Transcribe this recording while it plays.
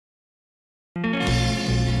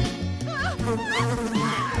And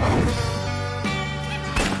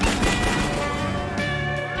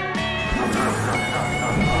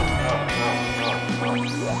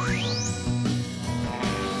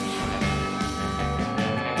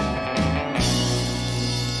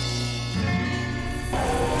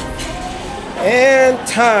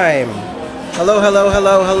time. Hello, hello,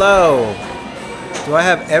 hello, hello. Do I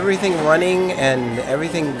have everything running and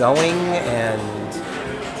everything going, and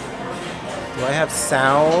do I have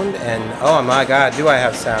sound? And oh my God, do I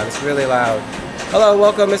have sound? It's really loud. Hello,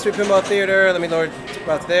 welcome, Mystery Pinball Theater. Let me lower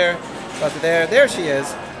about to there, about to there. There she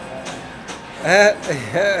is. I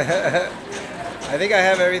think I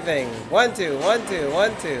have everything. 1, 2, 1, 2,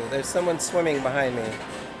 1, 2. There's someone swimming behind me.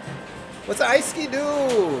 What's Ice-Ski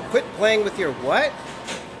do? Quit playing with your what?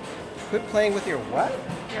 Quit playing with your what?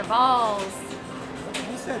 Your balls.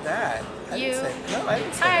 Who said that? I You. didn't say, no, I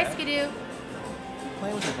didn't say Hi, that. Ice-Ski do.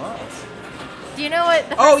 Playing with your balls. Do you know what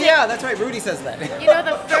the Oh first yeah, that's right. Rudy says that. thing, you know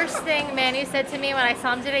the first thing Manu said to me when I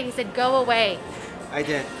saw him today? He said, "Go away." I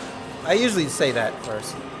did. I usually say that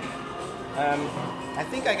first. I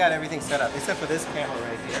think I got everything set up except for this camera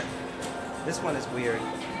right here. This one is weird.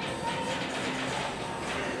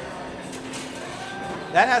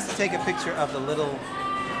 That has to take a picture of the little.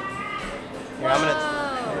 Here, I'm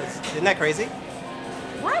gonna. Isn't that crazy?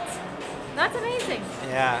 What? That's amazing.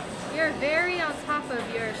 Yeah. You're very on top of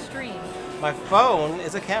your stream. My phone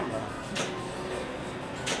is a camera.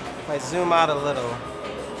 If I zoom out a little.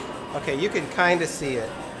 Okay, you can kind of see it.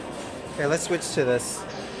 Okay, let's switch to this.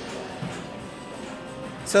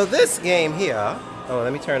 So this game here. Oh,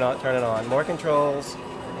 let me turn it on. More controls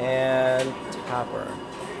and topper.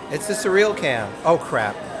 It's the surreal cam. Oh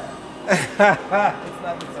crap. It's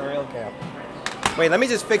not the surreal cam. Wait, let me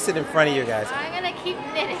just fix it in front of you guys. I'm gonna keep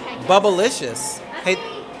knitting. Bubblicious. Hey, me.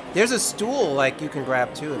 there's a stool like you can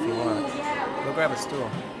grab too if you want. Go grab a stool.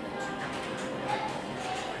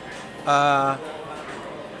 I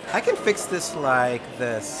can fix this like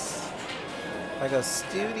this. If I go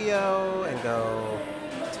studio and go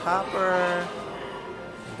topper,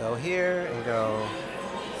 and go here and go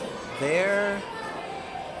there.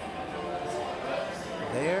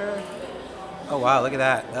 There. Oh wow, look at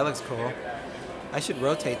that. That looks cool. I should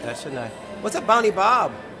rotate that, shouldn't I? What's up, Bounty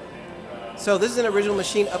Bob? So this is an original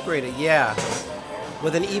machine upgraded, yeah.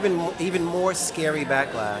 With an even more scary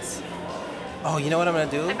back glass. Oh, you know what I'm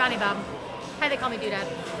gonna do? Hi, Bonnie Bob. Hi, they call me Doodad.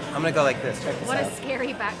 I'm gonna go like this. Check this What out. a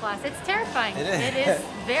scary back glass. It's terrifying. It is. It is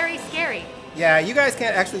very scary. Yeah, you guys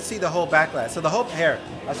can't actually see the whole back glass. So the whole here,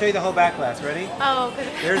 I'll show you the whole back glass. Ready? Oh, good.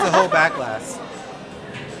 There's the whole back glass.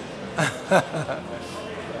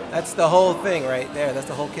 That's the whole thing right there. That's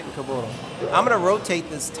the whole kit and caboodle. I'm gonna rotate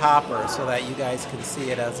this topper so that you guys can see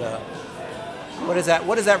it as a. What is that?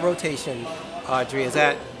 What is that rotation, Audrey? Is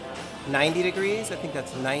that 90 degrees? I think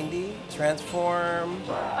that's 90. Transform.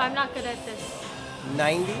 I'm not good at this.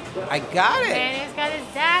 90. I got it. Man, he's got his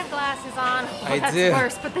dad glasses on. Oh, I that's do.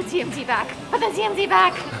 worse. Put the TMT back. Put the TMT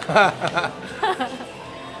back.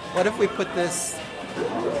 What if we put this?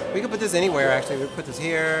 We could put this anywhere actually. We could put this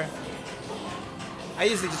here. I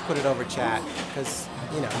usually just put it over chat because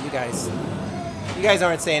you know you guys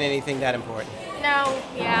aren't saying anything that important. No,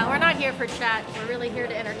 yeah, we're not here for chat. We're really here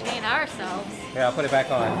to entertain ourselves. Yeah, I'll put it back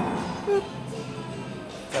on. Boop.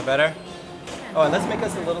 Is that better? Oh, and let's make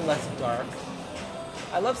us a little less dark.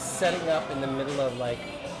 I love setting up in the middle of like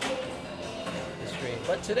the stream.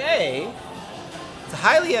 But today, it's a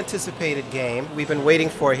highly anticipated game we've been waiting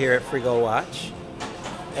for here at Frigo Watch.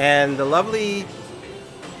 And the lovely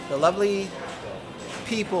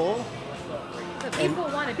people. The people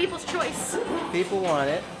want it. People's choice. People want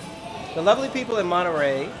it. The lovely people in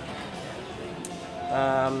Monterey.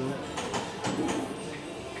 Let me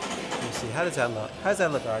see. How does that look? How does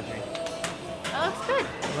that look, Audrey? That looks good.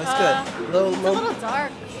 It looks good. It's a little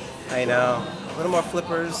dark. I know. A little more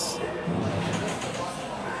flippers.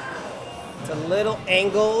 It's a little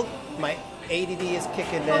angled. My ADD is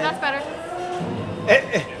kicking in. Oh, that's better.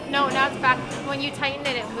 No, now it's back. When you tighten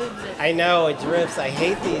it, it moves it. I know, it drifts. I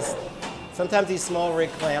hate these. Sometimes these small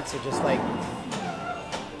rig clamps are just like,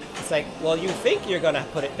 it's like, well, you think you're going to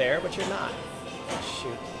put it there, but you're not. Oh,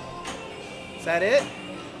 shoot. Is that it?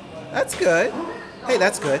 That's good. Hey,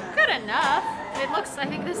 that's good. Good enough. It looks, I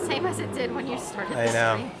think, the same as it did when you started I the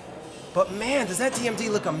know. stream. But man, does that DMD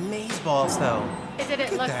look amazeballs though? Did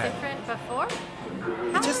it Look look at that. different before?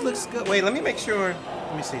 It just looks good. Wait, let me make sure.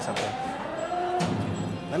 Let me see something.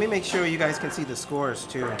 Let me make sure you guys can see the scores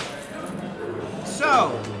too.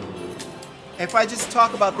 So, if I just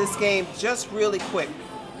talk about this game just really quick.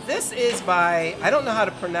 This is by, I don't know how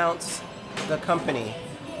to pronounce the company.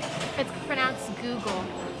 It's pronounced Google.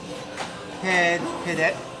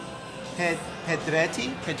 Pedretti. Pedretti.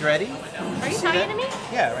 Are you See talking that? to me?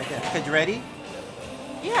 Yeah, right there. Pedretti.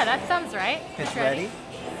 Yeah, that sounds right. Pedretti.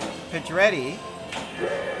 Pedretti.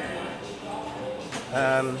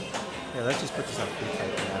 Yeah, let's just put this on free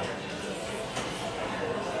type for now.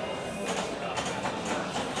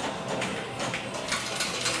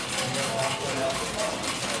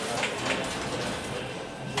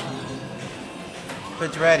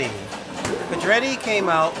 Pedretti. Pedretti came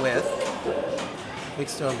out with. Big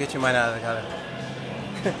Storm, get your mind out of the gutter.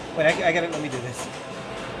 Wait, I got it. Let me do this.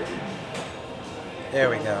 There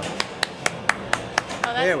we go.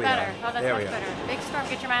 Oh, that's There we better. go. Oh, that's There much we go. better. Big Storm,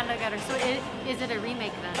 get your mind out of the gutter. So is it a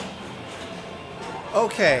remake then?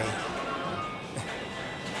 Okay.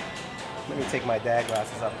 Let me take my dad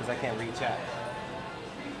glasses off because I can't read chat.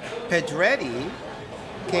 Pedretti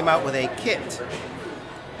came out with a kit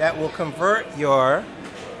that will convert your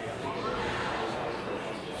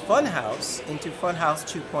Funhouse into Funhouse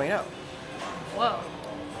 2.0. Whoa.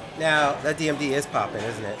 Now, that DMD is popping,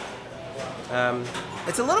 isn't it?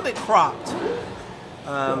 It's a little bit cropped.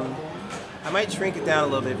 I might shrink it down a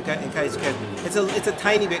little bit because it's a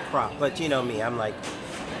tiny bit cropped, but you know me, I'm like,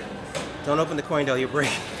 don't open the coin till you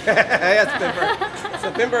break. That's Pinberg.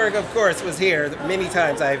 So Pinberg, of course, was here many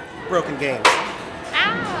times. I've broken games.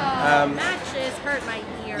 Ow! Matches hurt my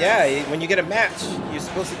ears. Yeah, when you get a match, you're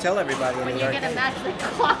supposed to tell everybody. When you get a match, they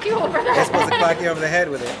clock you over the head. They're supposed to clock you over the head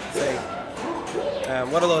with it. Say,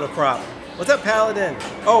 what a load of crop. What's up, Paladin?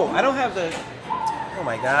 Oh, I don't have the... Oh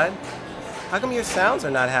my God. How come your sounds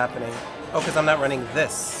are not happening? Oh, because I'm not running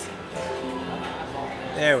this.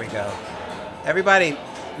 There we go. Everybody,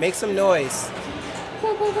 make some noise.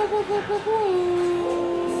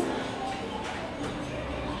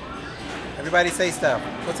 Everybody say stuff.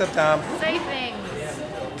 What's up, Tom? Say things.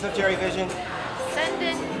 What's up, Jerry Vision? Send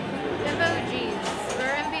in emojis for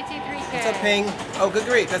MBT3K. What's up, Ping? Oh, good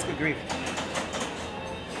grief. That's good grief.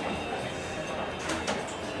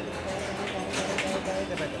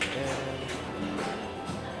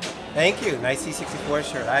 Thank you. Nice C64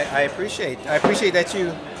 shirt. I appreciate that you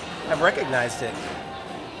have recognized it.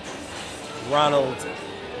 Ronald.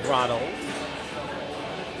 Who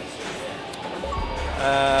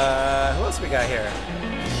else we got here?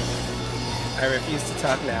 I refuse to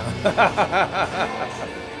talk now.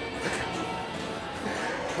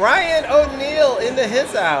 Brian O'Neill into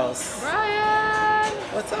his house. Brian!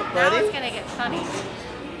 What's up, buddy? Now it's gonna get funny.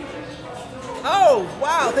 Oh,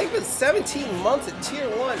 wow. Thank you for 17 months at Tier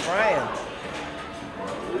 1, Brian.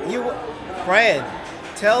 Brian,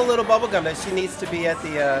 tell l1ttlebubblegum that she needs to be at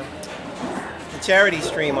the charity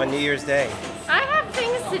stream on New Year's Day. I have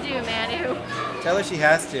things to do, Manu. Tell her she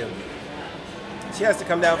has to. She has to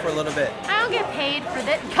come down for a little bit. I don't get paid for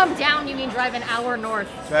that. Come down, you mean drive an hour north.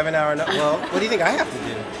 Drive an hour. Well, what do you think I have to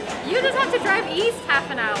do? You just have to drive east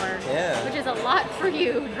half an hour. Yeah. Which is a lot for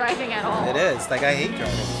you driving at all. It is. Like, I hate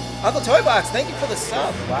driving. Uncle Toybox, thank you for the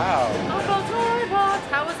sub. Wow. Uncle Toybox.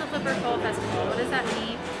 How was the Flipper Fall Festival? What does that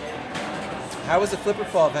mean? How was the Flipper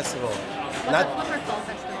Fall Festival? What's the Flipper Fall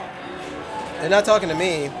Festival? They're not talking to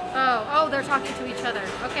me. Oh, they're talking to each other.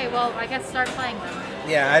 Okay, well, I guess start playing them.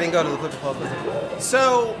 Yeah, I didn't go to the Flipper Fall Festival.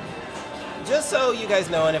 So, just so you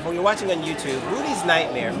guys know, and if you're watching on YouTube, Rudy's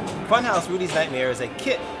Nightmare, Funhouse Rudy's Nightmare is a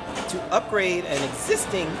kit to upgrade an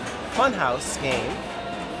existing Funhouse game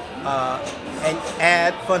and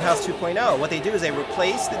add Funhouse 2.0. What they do is they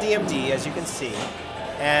replace the DMD, as you can see,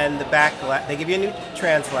 and the back glass. They give you a new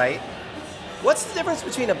translight. What's the difference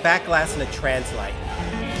between a back glass and a translight?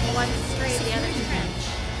 One's straight, the other's trench.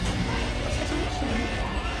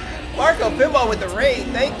 Marco Pinball with the raid.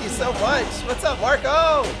 Thank you so much. What's up,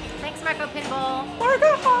 Marco? Thanks, Marco Pinball.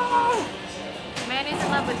 Marco! Manu's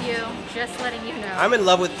in love with you. Just letting you know. I'm in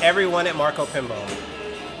love with everyone at Marco Pinball.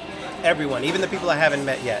 Everyone, even the people I haven't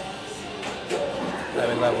met yet. I'm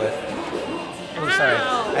in love with. Oh, sorry.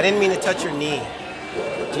 Ow. I didn't mean to touch your knee.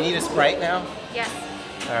 Do you need a Sprite now? Yes.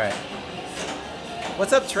 All right.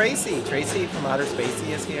 What's up, Tracy? Tracy from Outer Spacey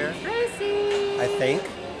is here. Tracy. I think.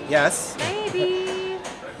 Yes. Maybe.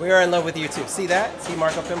 We are in love with you too. See that? See,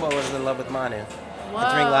 Marco Pinball was in love with Manu. Whoa.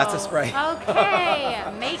 I drink lots of Sprite. Okay.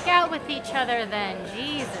 Make out with each other then.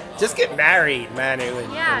 Jesus. Just get married, Manu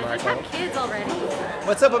and Yeah, Marco. just have kids already.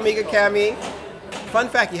 What's up, Amiga Cami? Fun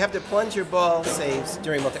fact, you have to plunge your ball saves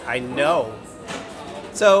during multi... I know.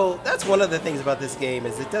 So that's one of the things about this game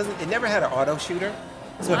is it never had an auto shooter.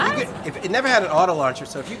 So if it never had an auto launcher,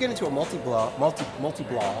 so if you get into a multi-ball,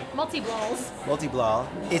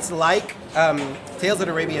 it's like Tales of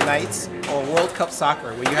the Arabian Nights or World Cup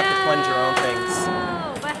Soccer, where you have to plunge your own things.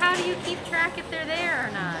 Oh, but how do you keep track if they're there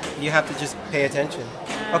or not? You have to just pay attention.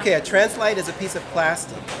 Okay, a translite is a piece of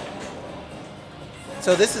plastic.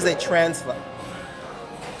 So this is a translate.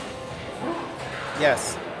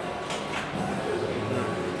 Yes.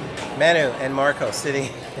 Manu and Marco sitting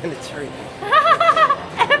in the tree.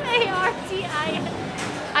 M-A-R-T-I-N.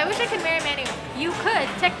 I wish I could marry Manu. You could,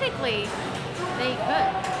 technically. They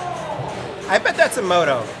could. I bet that's a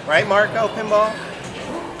moto, right, Marco? Pinball?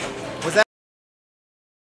 Was that?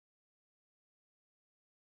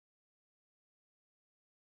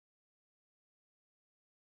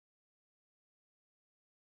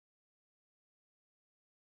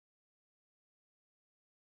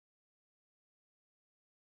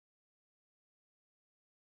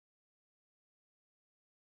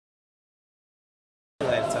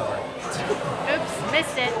 It's over. Oops,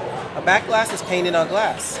 missed it. A back glass is painted on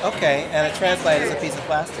glass. Okay, and a translate is a piece of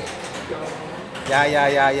plastic.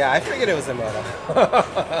 Yeah. I figured it was a moto.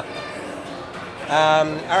 All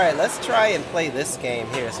right, let's try and play this game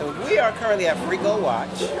here. So we are currently at Free Go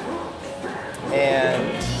Watch,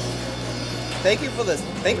 and thank you for the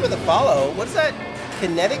follow. What is that?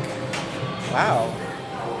 Kinetic? Wow.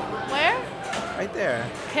 Where? Right there.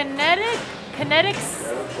 Kinetics.co.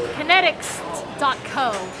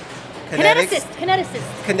 Kineticist.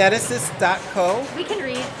 Kineticist.co. We can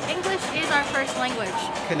read. English is our first language.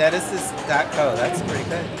 Kineticist.co. That's pretty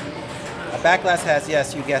good. A back glass has,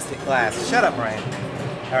 yes, you guessed it, glass. Shut up, Brian.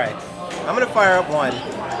 All right. I'm going to fire up one.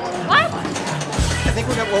 What? I think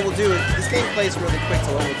what we'll do is, this game plays really quick,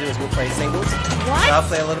 so what we'll do is we'll play singles. What? So I'll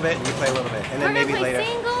play a little bit and you play a little bit. And then maybe later.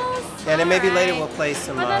 Singles? Yeah, and then maybe later we'll play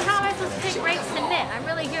some. But then how am I supposed to take breaks to knit? I'm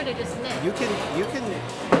really here to just knit. You can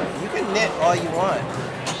knit all you want.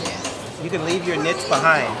 You can leave your knits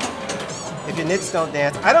behind. If your knits don't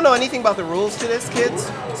dance. I don't know anything about the rules to this,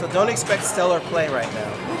 kids, so don't expect stellar play right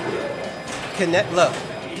now. Look,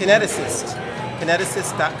 Kineticist.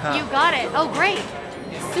 Kineticist.com. You got it. Oh, great.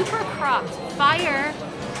 Super cropped. Fire.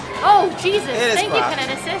 Oh, Jesus. Thank you,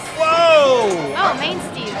 Kineticist. Whoa! Oh, main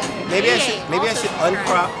Steve. Maybe I should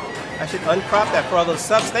uncrop. I should uncrop that for all those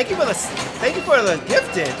subs. Thank you for the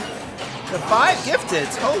gifted. The 5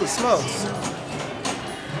 gifteds. Holy smokes.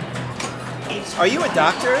 Are you a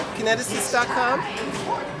doctor, Kineticist.com?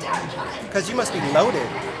 Because you must be loaded.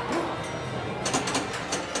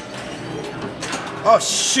 Oh,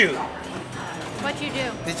 shoot. What'd you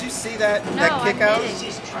do? Did you see that, No, that kick out?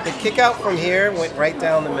 knitting. The kick out from here went right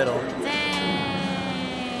down the middle.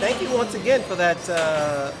 Dang. Thank you once again for that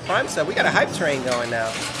Prime sub. We got a hype train going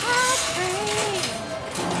now.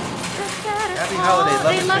 Happy holidays.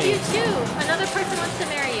 They love you too. Another person wants to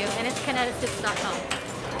marry you, and it's kineticist.com.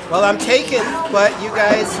 Well, I'm taken, but you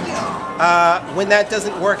guys, when that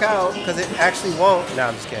doesn't work out, because it actually won't. No,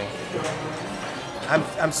 I'm just kidding.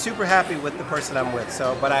 I'm super happy with the person I'm with,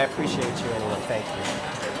 so, but I appreciate you anyway. Thank you.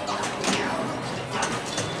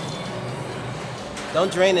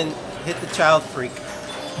 Don't drain and hit the child freak.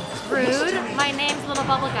 Rude. My name's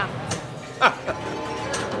l1ttlebubblegum.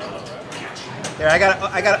 Here, I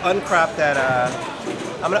gotta uncrop that.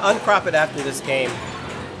 I'm gonna uncrop it after this game.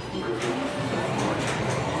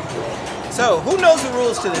 So, who knows the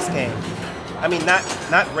rules to this game? I mean, not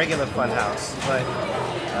regular Funhouse, but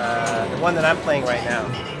the one that I'm playing right now,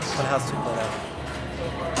 Funhouse 2.0.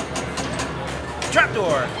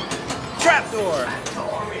 Trapdoor! Trapdoor!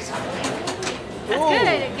 That's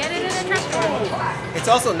good. Get it in a trapdoor. It's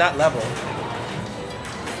also not level.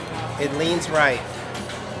 It leans right.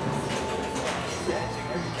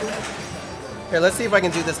 Here, let's see if I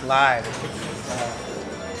can do this live.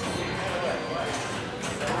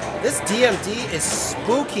 This DMD is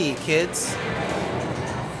spooky, kids.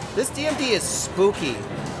 This DMD is spooky.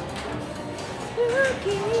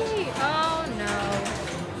 Spooky. Oh no.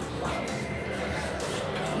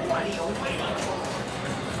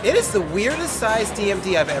 It is the weirdest size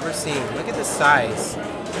DMD I've ever seen. Look at the size.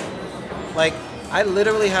 Like, I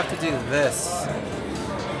literally have to do this.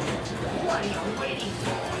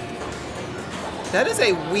 That is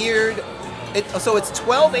a weird. So it's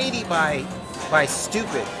 1280 by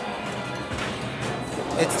stupid.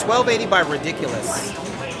 It's 1280 by ridiculous.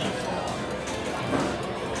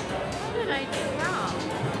 What did I do wrong?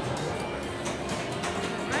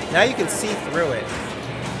 Right. Now you can see through it.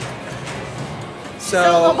 So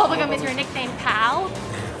l1ttlebubblegum is your nickname, pal?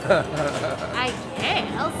 I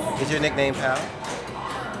guess. Is your nickname pal?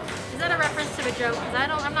 Is that a reference to a joke? Because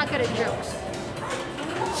I'm not good at jokes.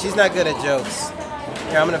 She's not good at jokes.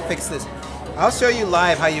 Here, I'm gonna fix this. I'll show you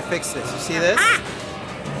live how you fix this. You see this? Ah!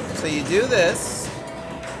 So you do this.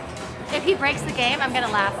 If he breaks the game, I'm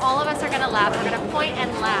gonna laugh. All of us are gonna laugh. We're gonna point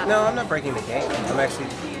and laugh. No, I'm not breaking the game. I'm actually.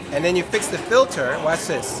 And then you fix the filter. Watch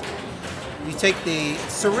this. You take the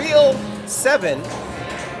Surreal 7,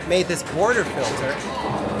 made this border filter,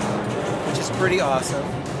 which is pretty awesome.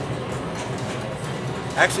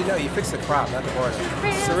 Actually, no, you fixed the crop, not the border.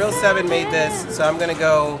 Surreal 7 made this, so I'm gonna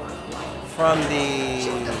go from the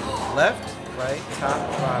left, right, top,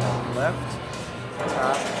 bottom, left,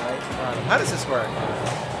 top, right, bottom. How does this work?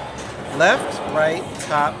 Left, right,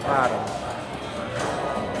 top, bottom.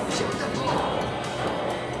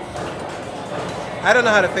 I don't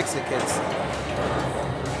know how to fix it, kids.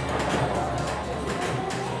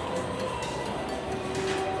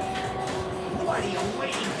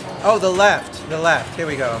 Oh, the left. Here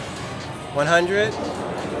we go. 100,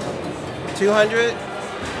 200,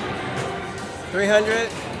 300.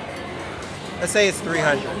 Let's say it's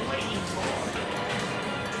 300.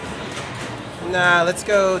 Nah, let's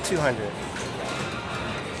go 200.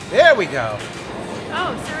 There we go.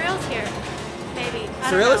 Oh, Surreal's here. Maybe.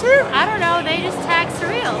 Surreal is here? I don't know. They just tagged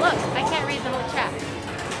Surreal. Look, I can't read the whole chat.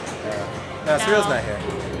 No, Surreal's not here.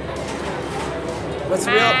 But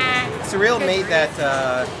Surreal made that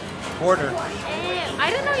border. I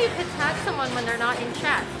didn't know you could tag someone when they're not in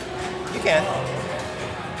chat. You can.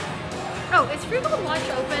 Oh, is Freehold Watch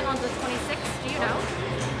open on the 26th? Do you know?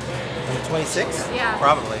 On the 26th? Yeah.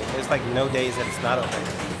 Probably. There's like no days that it's not open.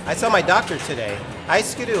 I saw my doctor today. Hi,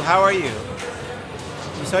 Skidoo. How are you?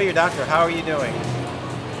 You saw your doctor. How are you doing?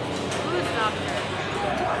 Who's doctor?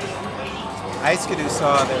 I Skidoo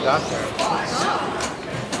saw their doctor. Oh.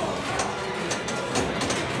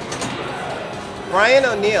 Brian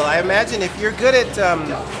O'Neill, I imagine if you're good at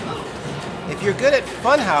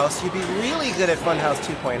Funhouse, you'd be really good at Funhouse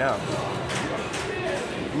 2.0.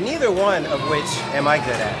 Neither one of which am I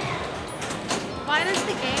good at. Why does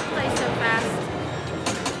the game play so fast?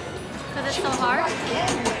 Because it's so hard?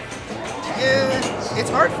 Yeah, it's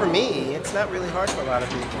hard for me. It's not really hard for a lot of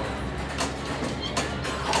people.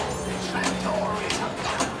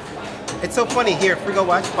 It's so funny here. Frigo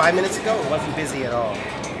watched 5 minutes ago. It wasn't busy at all.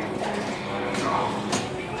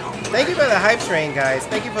 Thank you for the hype train, guys.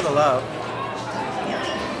 Thank you for the love.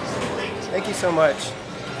 Thank you so much.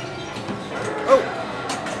 Oh,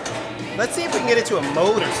 let's see if we can get into a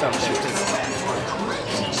mode or something.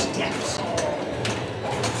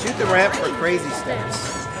 Shoot the ramp for crazy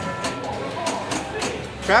steps.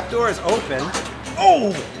 Trapdoor is open.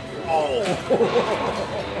 Oh! Oh!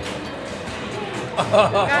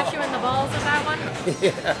 Got you in the balls of that one?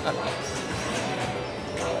 Yeah.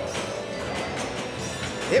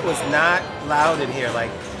 It was not loud in here like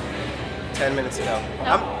 10 minutes ago.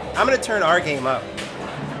 Nope. I'm gonna turn our game up.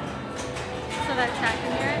 So that chat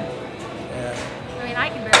can hear it? Yeah. I mean, I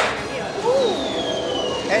can barely hear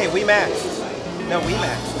you. Hey, we matched. No, we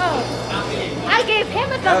matched. Oh, I gave him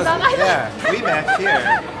a thumbs up. Yeah, we matched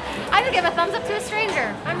here. I just give a thumbs up to a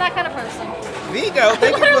stranger. I'm that kind of person. Vigo,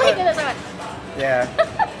 thank you for Literally the... did this. I went,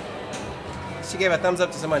 Yeah. She gave a thumbs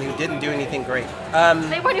up to someone who didn't do anything great.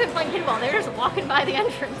 they weren't even playing pinball. They were just walking by the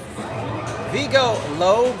entrance. Vigo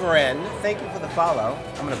Logren, thank you for the follow.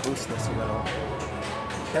 I'm gonna boost this a little.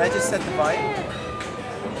 Can I just set the volume?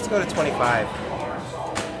 Let's go to 25.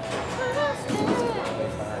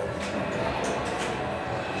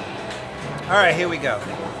 All right, here we go.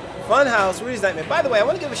 Funhouse, Rudy's Nightmare. By the way, I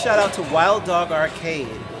want to give a shout out to Wild Dog Arcade.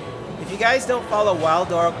 If you guys don't follow Wild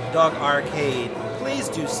Dog Arcade, please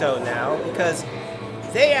do so now, because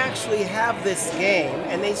they actually have this game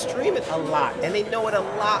and they stream it a lot and they know it a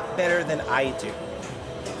lot better than I do.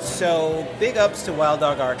 So big ups to Wild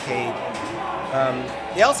Dog Arcade.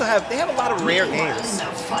 They also have a lot of rare games.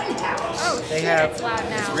 Oh, They shit, have it's loud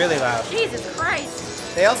now. It's really loud. Jesus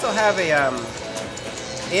Christ. They also have a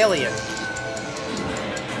Alien.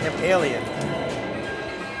 They have Alien.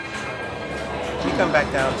 You come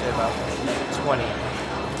back down to about 20.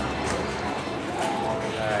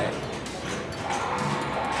 Alright.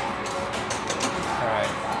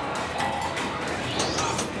 Alright.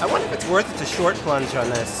 I wonder if it's worth it to short plunge on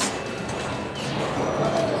this.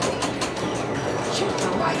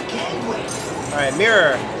 Alright,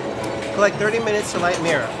 mirror. Collect 30 minutes to light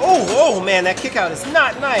mirror. Oh, man, that kick out is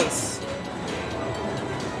not nice.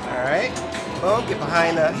 Alright. Boom, get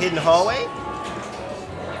behind the hidden hallway.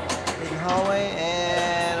 Hidden hallway,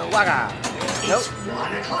 and waka. Nope.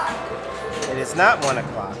 It is not 1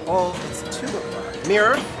 o'clock. Well, it's 2 o'clock.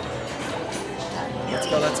 Mirror. Let's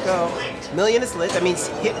go, let's go. Million is lit. That means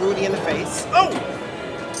hit Rudy in the face. Oh!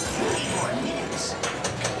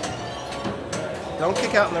 Don't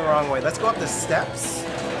kick out in the wrong way. Let's go up the steps.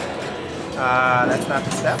 That's not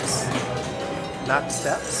the steps. Not the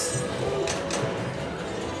steps.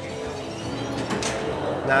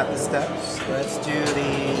 Not the steps. Let's do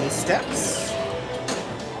the steps.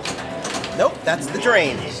 Nope, that's the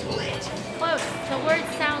drain. Close. The word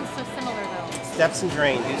sounds so similar, though. Steps and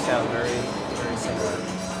drain do sound very, very similar.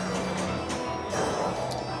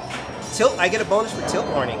 tilt. I get a bonus for tilt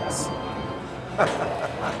warnings.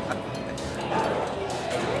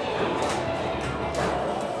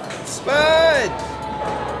 Spud!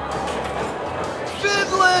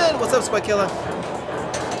 Fiddlin'! What's up, Spud Killer?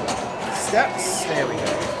 Steps. There we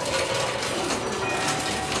go.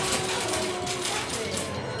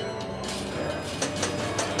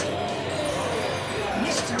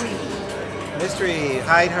 Mystery.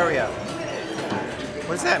 Hide, hurry up.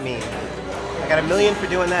 What does that mean? I got $1 million for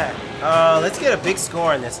doing that. Let's get a big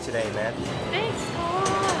score on this today, man. Big score.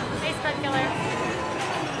 Hey, Spud Killer.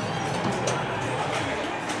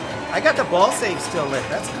 I got the ball save still lit.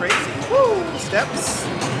 That's crazy. Woo! Steps.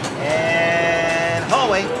 And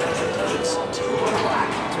hallway. It's 2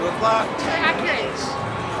 o'clock. Accurate.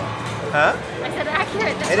 Huh? I said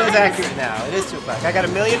accurate. It is accurate now. It is 2 o'clock. I got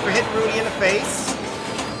 $1 million for hitting Rudy in the face.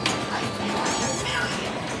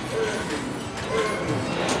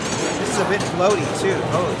 This is a bit floaty too.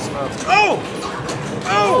 Holy smokes. Oh!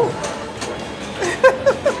 Oh!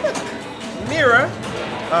 Mirror.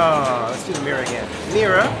 Oh, let's do the mirror again.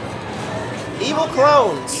 Mirror. Evil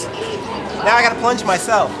clones. Now I gotta plunge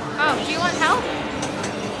myself. Oh, do you want help?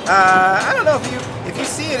 I don't know if you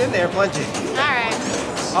see it in there, plunge it. Alright.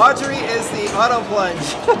 Audrey is the auto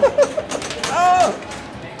plunge. Oh!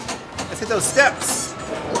 Let's hit those steps.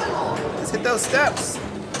 Let's hit those steps.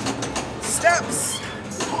 Steps.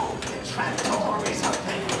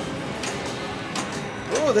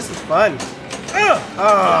 Ooh, this is fun. Oh.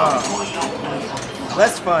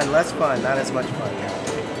 Less fun, not as much fun.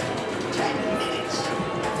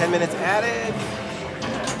 10 minutes added.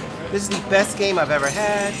 This is the best game I've ever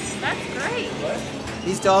had. That's great.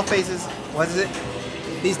 These doll faces, what is it?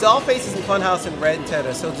 These doll faces in Funhouse and Red and Ted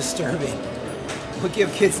are so disturbing. Would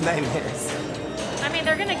give kids nightmares. I mean,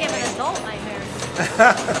 they're gonna give an adult nightmares.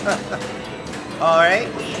 Alright,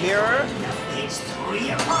 mirror. It's 3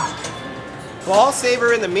 o'clock. Ball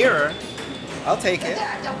saver in the mirror. I'll take it.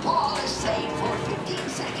 The ball is saved for 15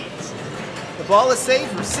 seconds. The ball is saved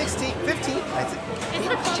for 15. Is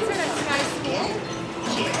the concert at Sky School?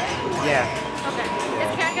 Yeah. Okay.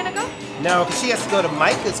 Is Karen gonna go? No, because she has to go to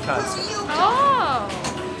Micah's concert. Oh!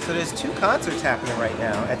 So there's 2 concerts happening right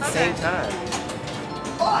now at the same time.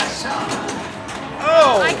 Awesome.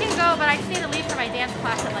 Oh! I can go, but I just need to leave for my dance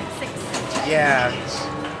class at like 6. Yeah.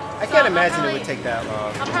 I can't imagine it would take that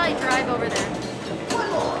long. I'll probably drive over there.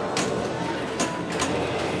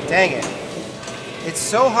 Dang it. It's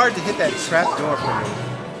so hard to hit that trap door for me.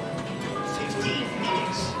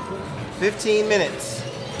 15 minutes.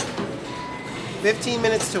 15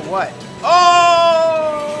 minutes to what?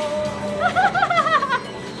 Oh!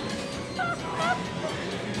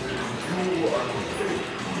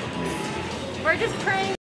 We're just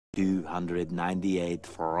praying. 298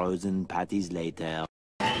 frozen patties later.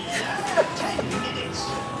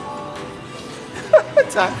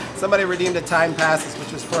 Somebody redeemed the time passes,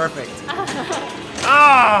 which was perfect.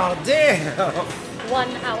 Oh, damn!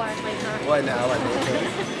 1 hour later. 1 hour later.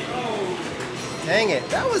 Dang it,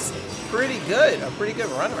 that was pretty good. A pretty good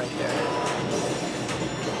run right there.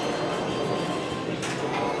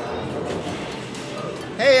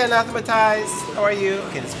 Hey, Anathematized. How are you?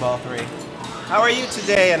 Okay, this is ball 3. How are you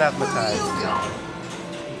today, Anathematized?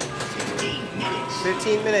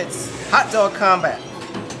 15 minutes. Hot dog combat.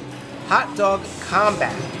 Hot dog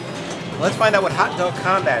combat. Let's find out what hot dog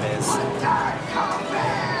combat is.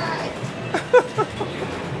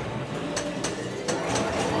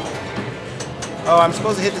 Oh, I'm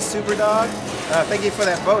supposed to hit the super dog? Thank you for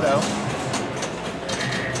that photo.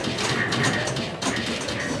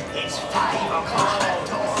 It's 5 o'clock. The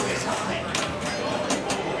door is open.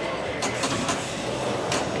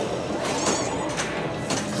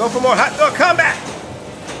 Go for more hot dog combat!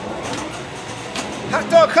 Hot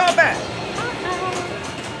dog combat!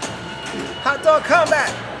 Hot dog combat!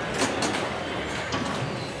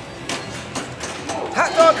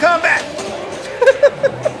 Hot dog combat!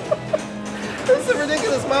 This is a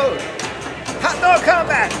ridiculous mode. Hot dog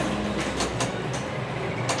combat!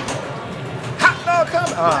 Hot dog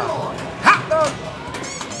combat! Hot dog!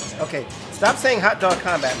 Okay, stop saying hot dog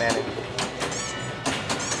combat, man.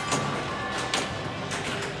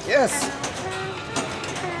 Yes.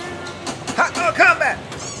 Hot dog combat!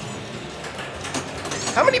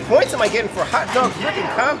 How many points am I getting for hot dog freaking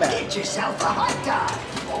combat? Get yourself a hot dog.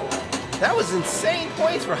 That was insane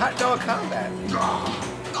points for hot dog combat.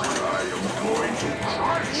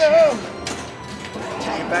 No!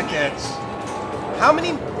 Get back there. How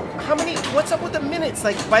many, what's up with the minutes?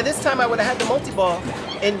 Like, by this time I would have had the multi-ball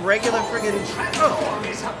in regular friggin',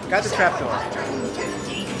 got the trap door.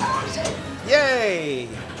 Yay!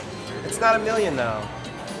 It's not $1 million though.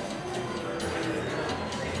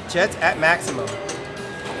 Jets at maximum.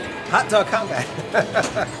 Hot dog combat.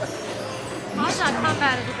 Hot dog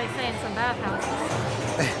combat is what they say in some bathhouses.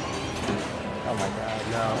 Oh my god,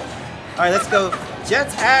 no. Alright, let's go.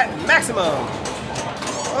 Jets at maximum.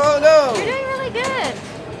 Oh no! You're doing really good.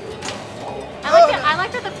 I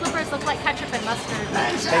like that the flippers look like ketchup and mustard.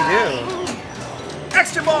 They do.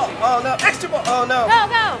 Extra ball! Oh no, extra ball! Oh no! Go,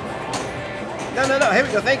 go! No, here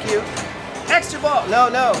we go, thank you. Extra ball! No.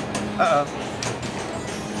 Uh-oh.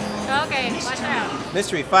 Okay, watch out.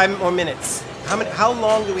 Mystery, 5 more minutes. How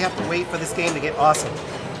long do we have to wait for this game to get awesome?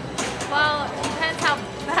 Well, it depends how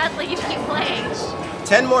badly you keep playing.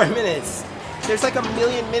 10 more minutes. There's like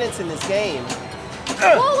 1,000,000 minutes in this game.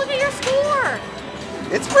 Whoa, look at your score!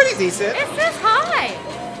 It's pretty decent. It's this high!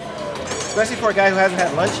 Especially for a guy who hasn't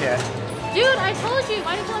had lunch yet. Dude, I told you.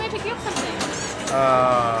 Why didn't you let me pick you up something?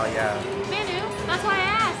 Oh, yeah. Manu, that's why I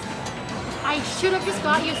asked. I should have just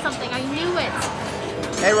got you something. I knew it.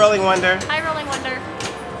 Hey, Rolling Wonder. Hi, Rolling Wonder.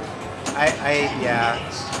 Yeah.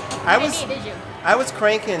 Did you? I was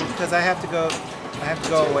cranking because I have to go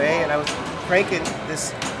away, and I was cranking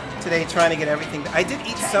this today trying to get everything. I did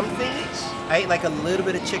eat something. I ate like a little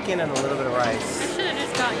bit of chicken and a little bit of rice. I should have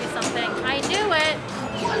just got you something. I knew it.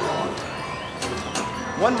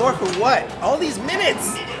 One more for what? All these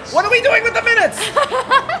minutes! What are we doing with the minutes?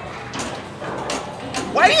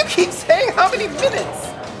 Why do you keep saying how many minutes?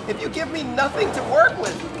 If you give me nothing to work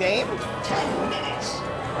with, game. 10 minutes.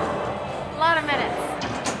 A lot of minutes.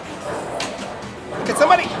 Could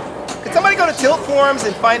somebody go to Tilt Forums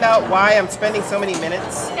and find out why I'm spending so many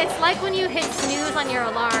minutes? It's like when you hit snooze on your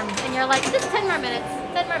alarm and you're like, just 10 more minutes,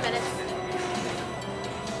 10 more minutes.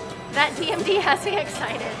 That DMD has me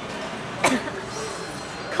excited.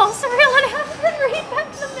 Call Surreal and have them read back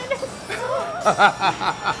the minutes.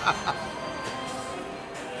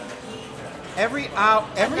 Every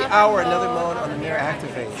hour another mode on the mirror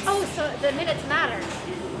activates. Oh, so the minutes matter.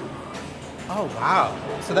 Oh wow.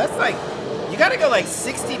 So that's like, you gotta go like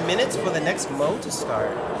 60 minutes for the next mode to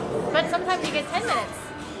start. But sometimes you get 10 minutes.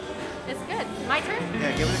 It's good. My turn?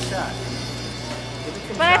 Yeah, give it a shot. Give it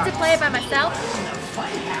some But I have to shots. play it by myself?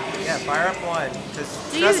 Yeah, fire up one.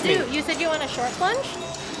 Just trust me. You said you want a short plunge?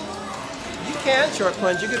 You can short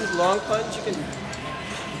plunge, you can long plunge, you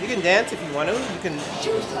can dance if you want to. You can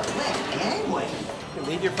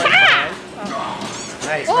leave your friends behind.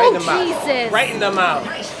 Nice, Oh, right in the mouth. Jesus. Right in the mouth.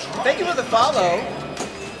 Thank you for the follow.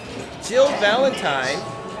 Jill Valentine.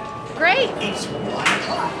 Great.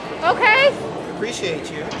 Okay. Appreciate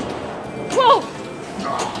you. Whoa.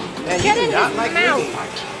 And Get you in do not his like mouth. Rudy.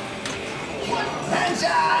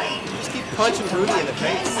 Just keep punching Rudy in the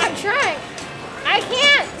face. I'm trying. I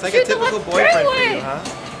can't. It's like Shoot a typical the left boyfriend for straightaway. you,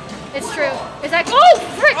 huh? It's true. It's like, oh,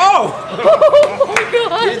 frick. Oh! Oh my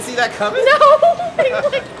god. You didn't see that coming? No.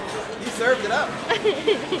 You served it up.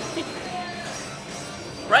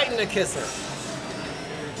 Right in the kisser.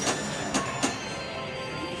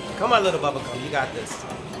 Come on, little bubblegum. You got this.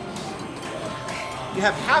 You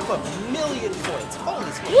have 500,000 points.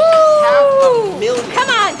 Holy smokes. Woo! 500,000. Come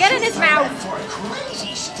on, get in his mouth. For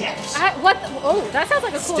crazy steps. Oh, that sounds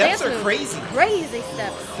like a cool Steps dance are move. crazy. Crazy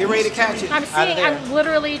steps. Get ready to catch it. I'm out of seeing, there. I'm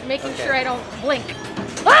literally making Okay. sure I don't blink.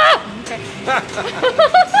 Ah! Okay.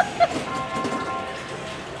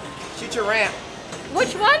 Shoot your ramp.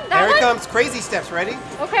 Which one? That Here it one? comes. Crazy steps. Ready?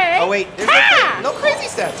 Okay. Oh, wait. There's Ah! no crazy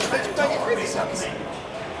steps. I thought you were going to get crazy steps.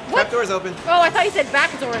 What? Trap door's open. Oh, I thought you said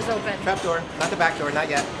back door is open. Trap door. Not the back door. Not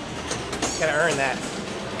yet. Gotta earn that.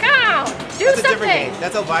 Cow! Do That's a something! different game.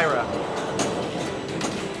 That's Elvira.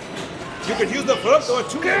 You could use the front door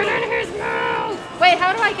too. Get in his mouth! Wait,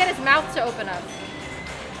 how do I get his mouth to open up?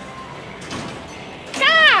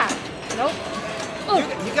 Ah! Nope. Oh,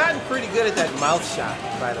 You gotten pretty good at that mouth shot,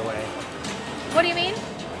 by the way. what do you mean?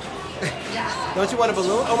 Don't you want a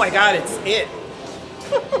balloon? Oh my god, it's it.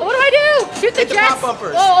 What do I do? Shoot the Hit the jets? pop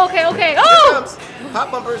bumpers. Oh, okay, okay. Here Oh! comes.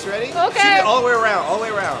 Pop bumpers, ready? Okay. Shoot it all the way around, all the way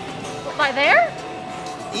around. Like there?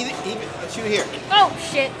 Even, shoot here. Oh,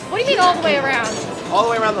 shit. What do you mean all the way around? All the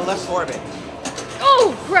way around the left orbit.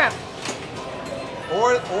 Oh, crap.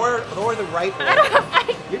 Or the right I don't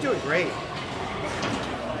orbit. You're doing great.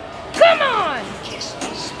 Come on! Kiss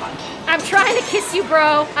me, Spunky. I'm trying to kiss you,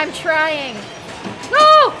 bro. I'm trying.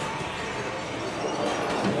 No!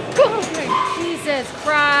 Oh, Jesus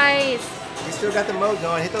Christ. You still got the mode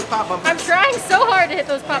going. Hit those pop bumpers. I'm trying so hard to hit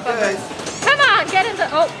those pop You're bumpers. good. Come on, get in the...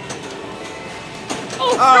 Oh.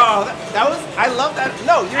 Oh, Oh, that was, I love that.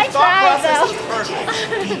 No, your I thought tried, process though. was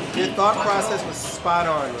perfect. Your thought process was spot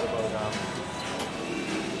on, little Bodom.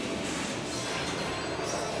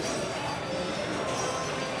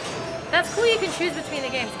 That's cool. You can choose between the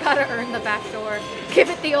games. Gotta earn the back door. Give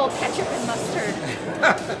it the old ketchup and mustard.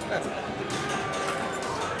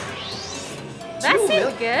 That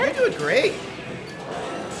seemed good. You're doing great.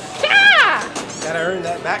 Yeah! Gotta earn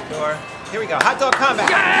that back door. Here we go. Hot dog combat.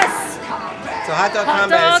 Yes! So hot dog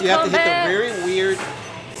combat is you have to hit the very weird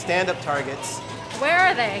stand-up targets. Where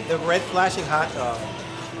are they? The red flashing hot dog.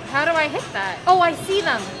 How do I hit that? Oh, I see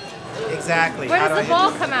them. Exactly. Where How does do the I ball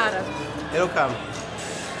hit come out of? it? It'll come.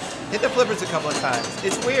 Hit the flippers a couple of times.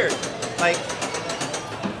 It's weird. Like,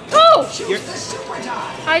 Oh! you're, The super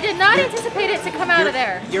die. I did not anticipate it to come out of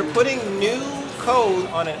there. you're putting new code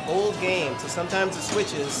on an old game, so sometimes the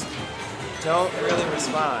switches don't really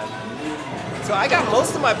respond. So I got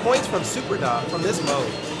most of my points from Super Dog, from this mode.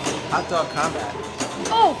 Hot dog combat.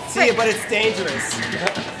 Oh, See, frick. but it's dangerous.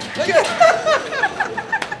 Look at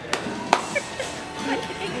that.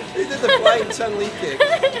 He did the flying Chun-Li kick.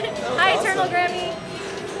 That was Hi, awesome. Eternal Grammy.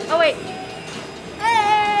 Oh, wait.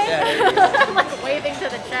 Hey! Yeah, there you go. I'm like waving to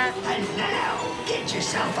the chat. And now, get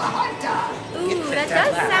yourself a hot dog. Ooh, that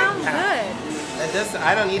does sound good. That does,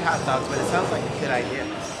 I don't eat hot dogs, but it sounds like a good idea.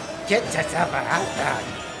 Get yourself a hot dog.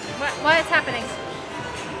 What is happening?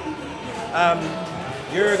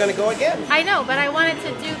 You're gonna go again. I know, but I wanted to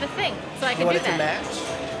do the thing, so I You can do wanted to that.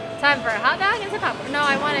 match? Time for a hot dog and some popcorn. No,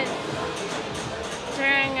 I wanted.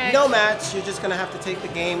 During a... No match. You're just gonna have to take the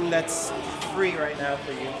game that's free right now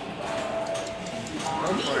for you.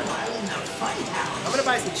 Go for it. Meanwhile, in the Funhouse. I'm gonna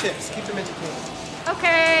buy some chips. Keep them entertained.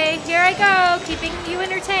 Okay, here I go, keeping you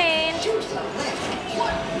entertained. To the left.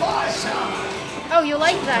 What awesome. Oh, you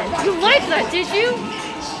like that? You like that, did you?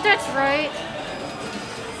 That's right.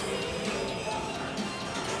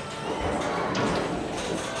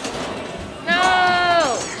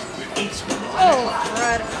 No! It's Oh,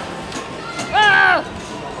 crud. Ah!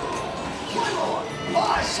 one more.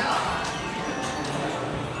 Awesome.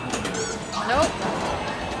 Nope.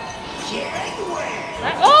 Get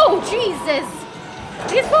anywhere. Oh, Jesus!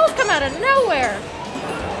 These balls come out of nowhere.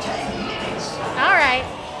 10 minutes. All right.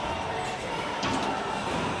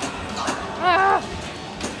 Ah.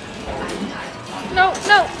 No,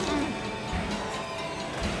 no.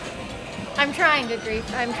 I'm trying to grief.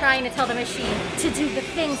 I'm trying to tell the machine to do the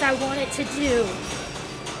things I want it to do.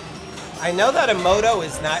 I know that Emoto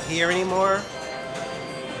is not here anymore,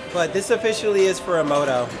 but this officially is for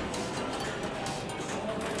Emoto.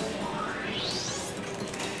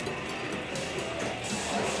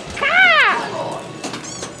 Ah!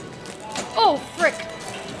 Oh, frick.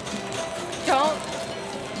 Don't.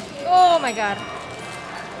 Oh my god.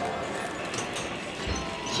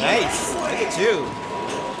 Nice. Look at you.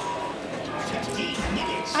 15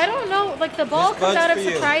 minutes. I don't know, like the ball This comes bud's out of for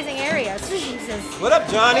you. surprising areas. Jesus. What up,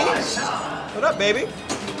 Johnny? Awesome. What up, baby?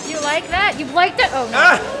 You like that? You liked it? Oh no.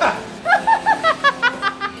 Ah!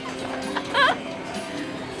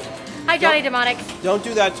 Hi, Johnny Demonic. Don't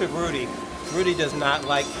do that to Rudy. Rudy does not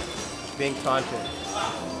like being taunted.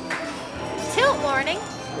 Tilt warning.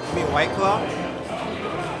 You mean White Claw?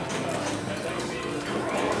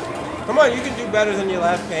 Come on, you can do better than your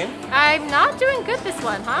last game. I'm not doing good this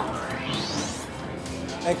one, huh?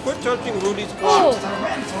 And quit touching Rudy's Oh, claw. The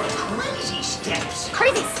run for crazy steps.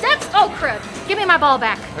 crazy steps. Oh, crud. Give me my ball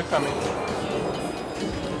back. They're coming.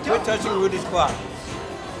 Quit touching Rudy's claw.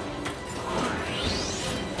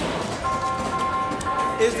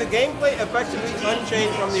 Is the gameplay effectively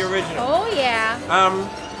unchanged from the original? Oh, yeah.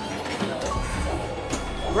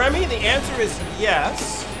 Remy, the answer is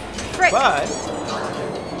yes, Frick. but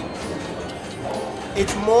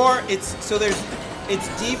it's more, it's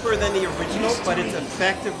deeper than the original, but it's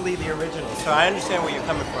effectively the original. So I understand where you're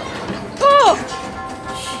coming from. Oh!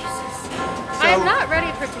 Jesus. I'm not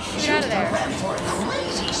ready for it to shoot out of there. Run for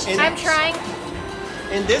crazy steps. I'm trying.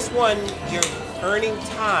 In this one, you're earning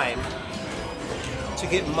time to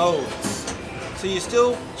get modes. So you're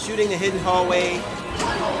still shooting the hidden hallway.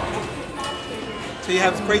 So you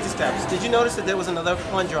have crazy steps. Did you notice that there was another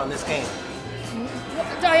plunger on this game?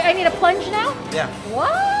 I need a plunge now? Yeah.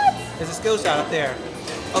 What? There's a skill shot up there.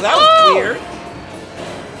 Oh, that was Oh! weird.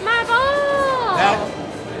 My ball!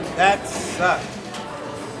 That sucked.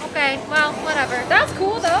 Okay, well, whatever. That's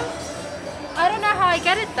cool, though. I don't know how I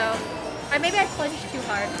get it, though. Maybe I plunged too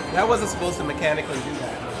hard. That wasn't supposed to mechanically do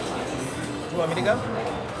that. Do you want me to go?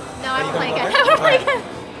 No, Are I'm you playing gonna again. go I'm playing back?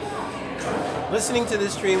 again. Listening to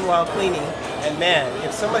this stream while cleaning, and man,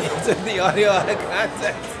 if somebody took the audio out of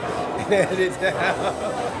context and edited it out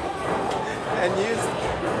and used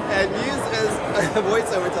as a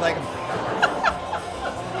voiceover to like.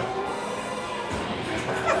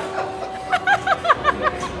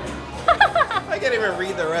 I can't even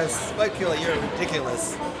read the rest. Spike Killer, you're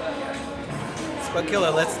ridiculous. But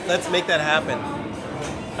killer, let's make that happen.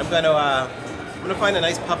 I'm gonna find a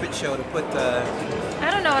nice puppet show to put the. I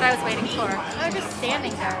don't know what I was waiting for. I was just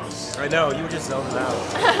standing there. I know you were just zoning out.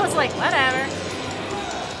 I was like, whatever.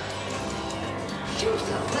 Choose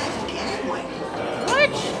the left gangway.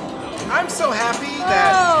 Which? I'm so happy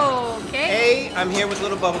that Okay. A, I'm here with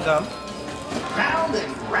Little Bubblegum. Round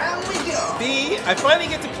and round we go. B, I finally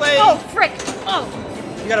get to play. Oh, frick. Oh.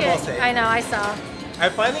 You got a ball save. I know, I saw. I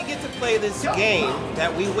finally get to play this game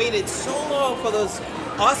that we waited so long for those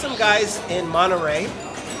awesome guys in Monterey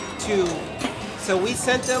to. So we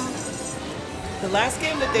sent them. The last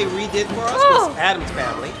game that they redid for us was Addams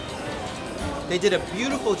Family. They did a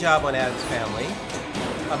beautiful job on Addams Family.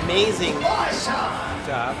 Amazing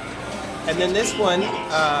job. And then this one,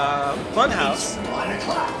 Funhouse. 1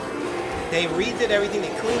 o'clock. They redid everything.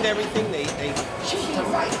 They cleaned everything. They Choose the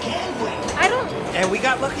right gangway. I don't. and we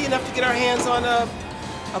got lucky enough to get our hands on a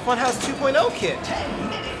Funhouse 2.0 kit. 10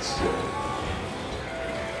 minutes.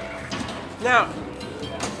 Now,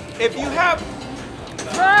 if you have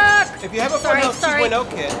Fuck. a Funhouse 2.0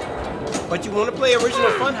 kit, but you want to play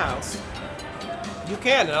original Funhouse, you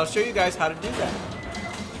can, and I'll show you guys how to do that.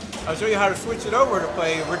 I'll show you how to switch it over to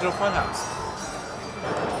play original Funhouse.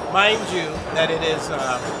 Mind you, that it is,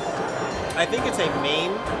 I think it's a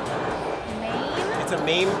MAME. It's a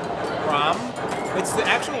MAME ROM. It's the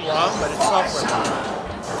actual ROM, but it's software.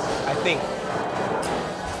 I think.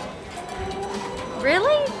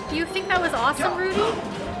 Really? You think that was awesome, Rudy?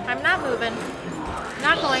 I'm not moving.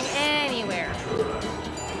 Not going anywhere.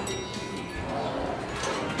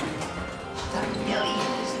 The million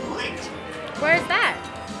is lit. Where's that?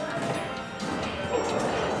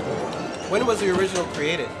 When was the original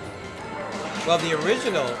created? Well, the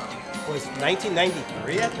original was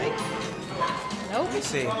 1993, I think. Nope. Let me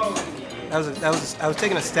see. I was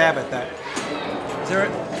taking a stab at that. Is there?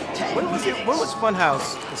 When was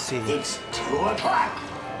Funhouse? Let's see. It's 2 o'clock.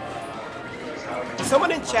 Does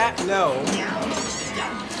someone in chat know?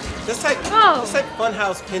 Just type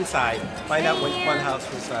Funhouse Pinside. Find out when Funhouse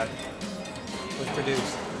was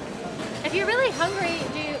produced. If you're really hungry,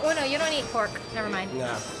 do you? Oh no, you don't eat pork. Never mind.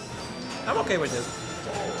 No, I'm okay with this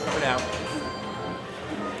for now.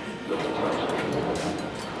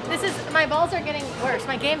 This is my balls are getting worse.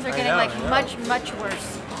 My games are getting like much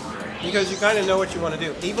worse. Because you kind of know what you want to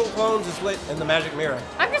do. Evil Clones is lit in the Magic Mirror.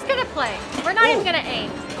 I'm just gonna play. We're not even gonna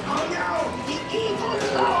aim. Oh no, the evil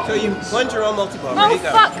clone. So you plunge your own multi-ball. Oh Ready,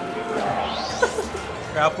 go. fuck!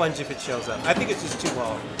 Here, I'll plunge if it shows up. I think it's just 2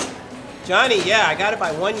 ball. Johnny, yeah, I got it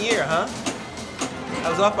by 1 year, huh? I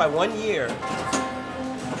was off by 1 year.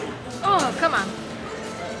 Oh come on.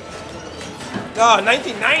 Oh,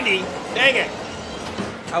 1990? Dang it.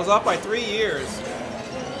 I was off by 3 years.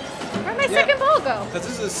 Where'd my second ball go? Because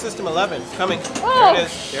this is System 11. It's coming. Oh. There it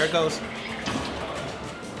is. There it goes.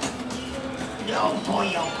 No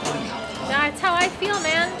boy, oh boy, oh boy. That's how I feel,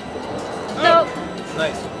 man. Oh. So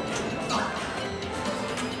Nice.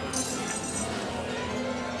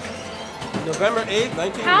 November 8th,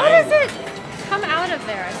 1990. how does it come out of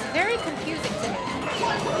there? It's very confusing to me.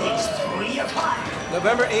 It's 3 o'clock.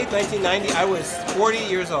 November 8th, 1990, I was 40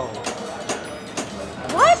 years old.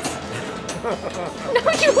 What? No,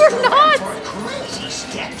 you were not. For crazy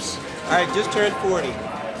steps. I just turned 40.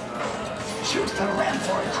 Choose the left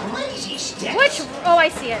for crazy steps. Which? Oh, I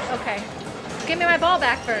see it. Okay. Give me my ball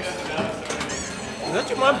back first. Is that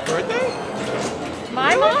your mom's birthday?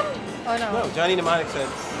 My mom? Oh no. No, Johnny Mnemonic said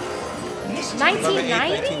November 8th,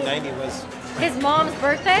 1990? 1990 was His mom's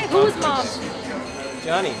birthday? Whose mom?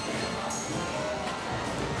 Johnny.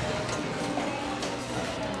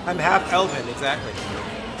 I'm half Elvin, exactly.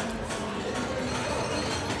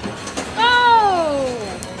 Oh!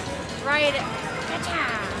 Right. Gotcha.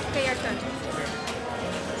 Okay, your turn.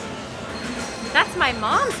 That's my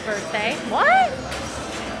mom's birthday. What?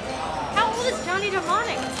 How old is Johnny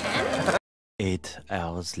Demonic? 10? 8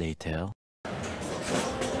 hours later.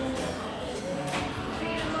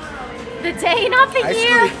 The day, not the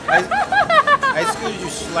year. I scooted you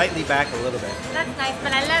slightly back a little bit. That's nice,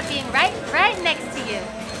 but I love being right next to you.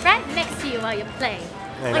 Right next to you while you play.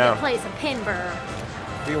 I Like know. you play some pinball.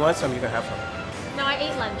 If you want some, you can have some. No, I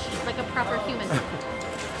ate lunch like a proper human. I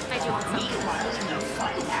do want some. Meanwhile, in the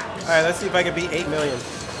Funhouse. All right, let's see if I can beat 8 million.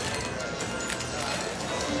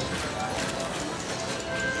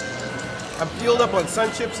 I'm fueled up on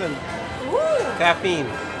sun chips and Ooh. caffeine.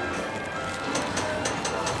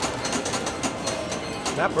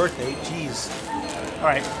 Not birthday, jeez. All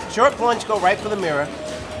right, short plunge, go right for the mirror.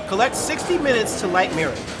 Collect 60 minutes to light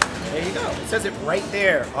mirror. There you go. It says it right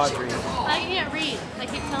there, Audrey. I can't read. I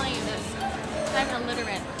keep telling you this. I'm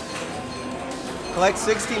illiterate. Collect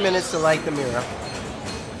 60 minutes to light the mirror.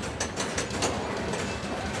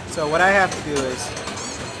 So what I have to do is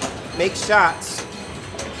make shots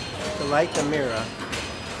to light the mirror.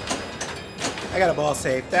 I got a ball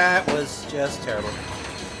save. That was just terrible.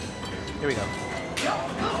 Here we go.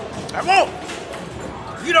 I won't!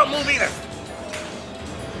 You don't move either!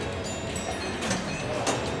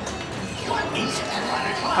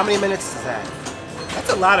 How many minutes is that?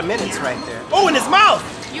 That's a lot of minutes right there. Oh, in his mouth!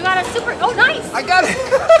 You got a super. Oh, nice! I got it!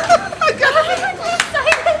 I got it! I'm so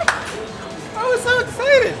excited! I was so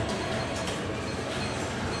excited!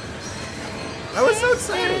 I was so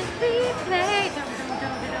excited!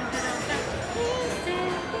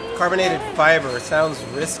 Carbonated fiber sounds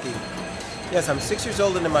risky. Yes, I'm 6 years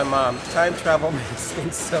older than my mom. Time travel makes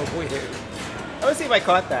things so weird. I want to see if I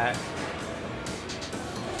caught that.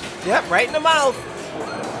 Yep, right in the mouth.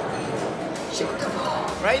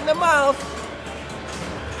 Right in the mouth.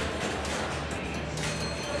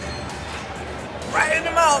 Right in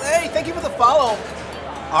the mouth. Hey, thank you for the follow.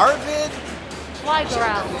 Arvid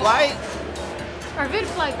Flyground. Arvid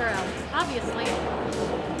Flyground, obviously.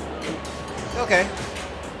 Okay.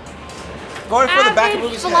 Going for the back of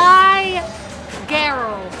movie's head.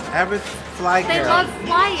 Avid Fly They Garrow. love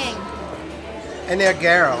flying. And they're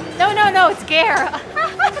Garrow. No, it's Gare. Avid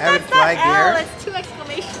That's Fly not Gare? L, it's 2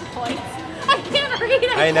 exclamation points. I can't read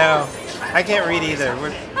it. I know. I can't read either.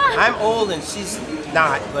 I'm old and she's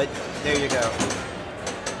not, but there you go.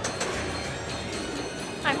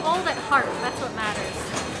 I'm old at heart, that's what matters.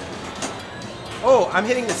 Oh, I'm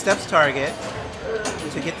hitting the steps target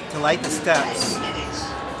to light the steps.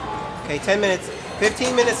 Okay, 10 minutes.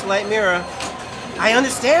 15 minutes to light mirror. I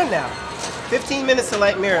understand now. 15 minutes to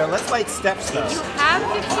light mirror. Let's light steps though. You have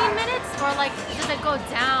 15 minutes, or like, does it go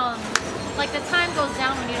down? Like the time goes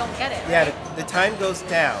down when you don't get it, Yeah, right? the time goes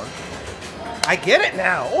down. I get it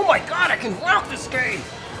now. Oh my god, I can rock this game.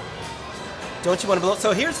 Don't you want to blow?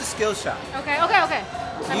 So here's the skill shot. Okay. I'm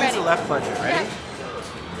Use ready. the left plunger. Ready?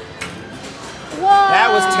 Whoa!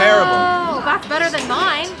 That was terrible. That's better than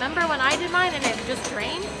mine. Remember when I did mine and it just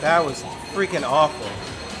drained? That was freaking awful.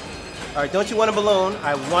 All right, don't you want a balloon?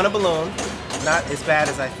 I want a balloon. Not as bad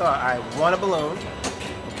as I thought. I want a balloon.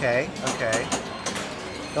 Okay.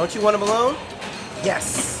 Don't you want a balloon?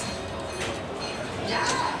 Yes.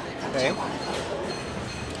 Okay.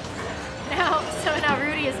 Now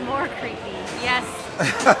Rudy is more creepy. Yes.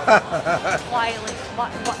 Quietly.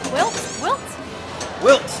 What?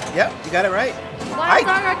 Wilt? Yep, you got it right. Wild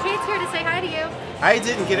Dog Arcade's here to say hi to you. I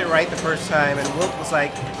didn't get it right the first time, and Wilt was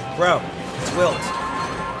like, bro, it's Wilt.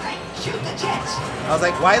 Shoot the jets. I was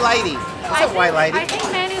like, why Lighty? What's up, why I Lighty? think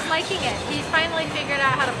Manu's liking it. He's finally figured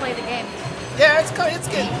out how to play the game. Yeah, it's good.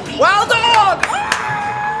 Wild Dog!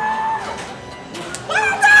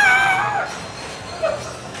 Wild Dog!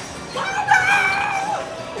 Wild Dog!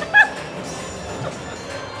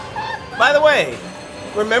 By the way,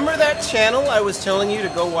 remember that channel I was telling you to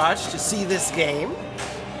go watch to see this game?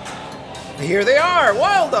 Here they are,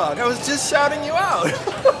 Wild Dog. I was just shouting you out.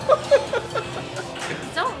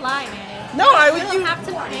 Don't lie, Manu. No, You don't have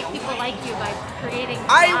to make people like you by creating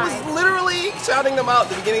I lies. was literally shouting them out at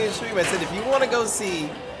the beginning of the stream. I said, if you want to go see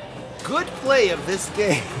good play of this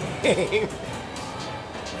game,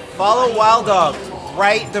 follow Wild Dog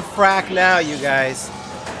right the frack now, you guys.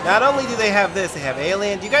 Not only do they have this, they have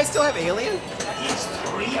Alien. Do you guys still have Alien? It's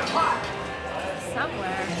 3 o'clock.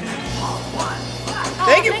 Somewhere.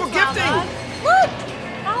 Thank you thanks, for gifting. Wild Dog. Look!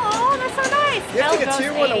 Oh, that's so nice. Gifting a L tier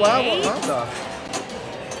goes 1 to Wild 88. Dog.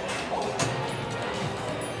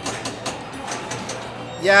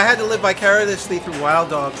 Yeah, I had to live vicariously through Wild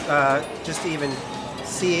Dog just to even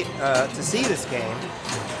see this game.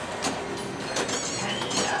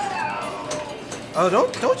 Oh,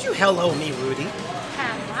 don't you hello me, Rudy.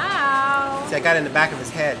 Hello. See, I got it in the back of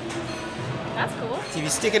his head. That's cool. See, if you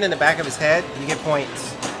stick it in the back of his head, you get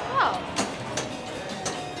points. Oh.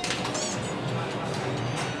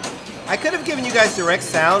 I could have given you guys direct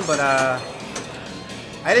sound, but I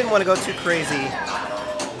didn't want to go too crazy.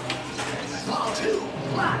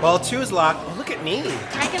 Ball 2 is locked. Oh, look at me.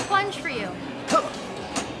 I can plunge for you.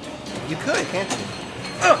 You could, can't you?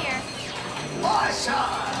 Here.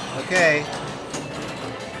 Awesome. Okay.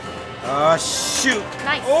 Oh, shoot.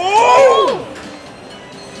 Nice. Oh!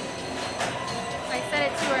 I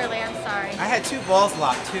said it too early. I'm sorry. I had 2 balls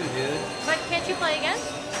locked too, dude. But can't you play again?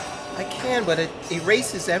 I can, but it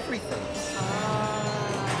erases everything.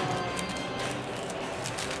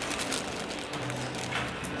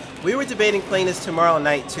 We were debating playing this tomorrow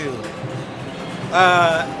night too.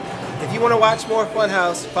 If you want to watch more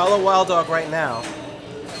Funhouse, follow Wild Dog right now.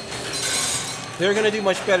 They're gonna do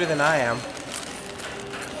much better than I am.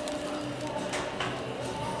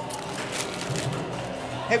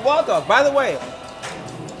 Hey, Wild Dog, by the way,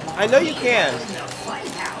 I know you can. In the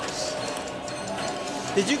Funhouse.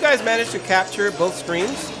 Did you guys manage to capture both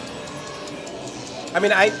screens? I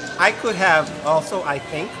mean, I could have also, I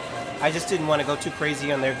think. I just didn't want to go too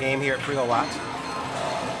crazy on their game here at Frigo Watts.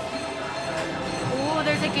 Ooh,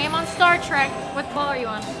 there's a game on Star Trek. What ball are you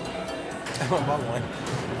on? I'm on ball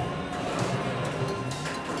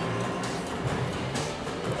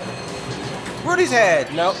 1. Rudy's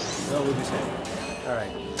head! Nope. No Rudy's head.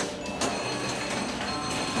 Alright.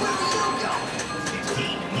 Where do you go?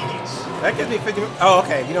 15 minutes. That gives me 50 minutes. Oh,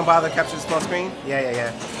 okay. You don't bother to capture the small screen?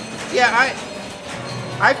 Yeah. Yeah,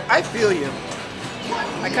 I feel you.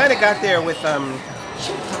 I kind of got there with, Shoot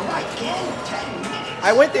the right again. 10 minutes.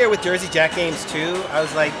 I went there with Jersey Jack games too. I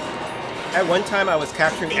was like, at one time I was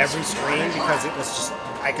capturing every screen because it was just,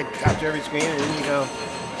 I could capture every screen and then you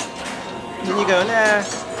go, nah.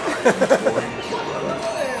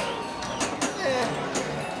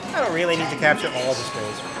 I don't really need to capture all the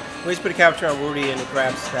screens. We just put a capture on Rudy and it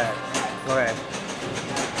grabs that. Go ahead.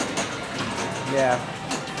 Yeah.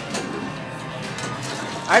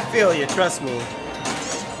 I feel you, trust me.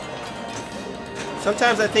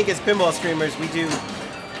 Sometimes I think as pinball streamers we do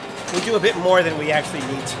a bit more than we actually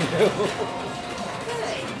need to do.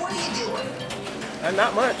 Hey, what are you doing?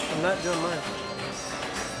 Not much. I'm not doing much.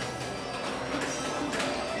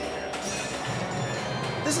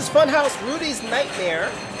 This is Funhouse Rudy's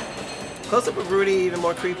Nightmare. Close up of Rudy, even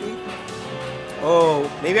more creepy. Oh,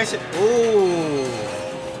 maybe I should.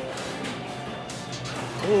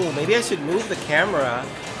 Ooh, maybe I should move the camera.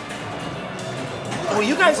 Oh,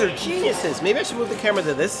 you guys are geniuses. Maybe I should move the camera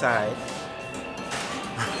to this side.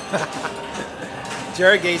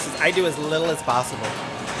 Jared Gay says, I do as little as possible.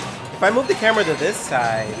 If I move the camera to this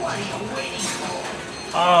side... What are you waiting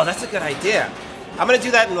for? Oh, that's a good idea. I'm going to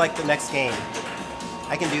do that in like the next game.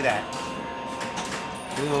 I can do that.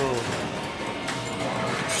 Ooh.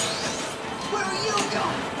 Where are you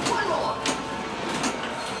going? One more.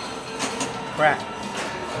 Crap.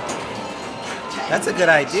 That's a good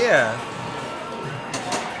idea.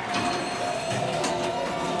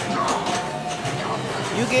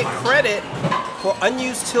 You get credit for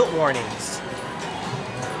unused tilt warnings.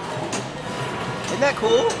 Isn't that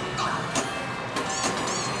cool?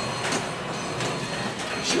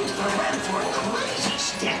 Shoot the ramp for crazy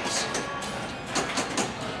steps.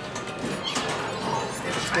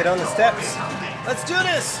 Let's get on the steps. Let's do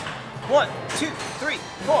this. 1, 2, 3,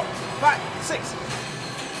 4, 5, 6.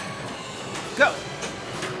 Go.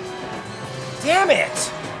 Damn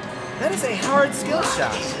it! That is a hard skill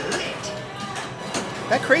shot. It's lit.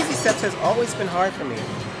 That crazy steps has always been hard for me.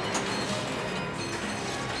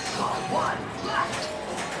 One left.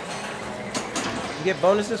 You get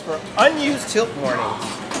bonuses for unused tilt warnings.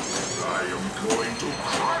 I am going to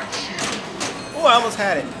crush you. Oh, I almost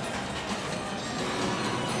had it.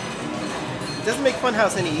 It doesn't make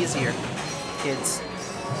Funhouse any easier, kids.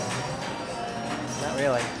 Not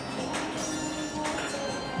really.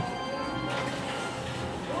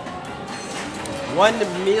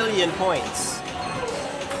 $1,000,000 points.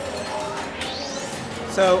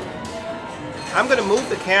 So, I'm going to move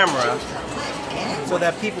the camera so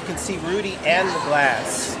that people can see Rudy and the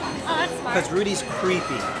glass. Oh, that's smart. Because Rudy's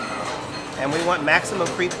creepy. And we want maximum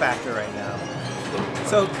creep factor right now.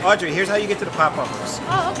 So, Audrey, here's how you get to the pop bumpers.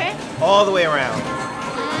 Oh, okay. All the way around.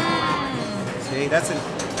 See, that's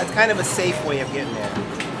kind of a safe way of getting there.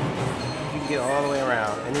 You can get all the way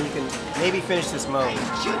around. And then you can maybe finish this mode.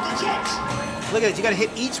 Shoot the jets. Look at it, you gotta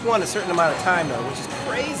hit each one a certain amount of time though, which is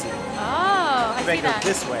crazy. Oh, I If I see go that.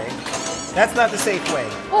 this way. That's not the safe way.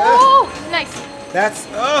 Oh, nice. That's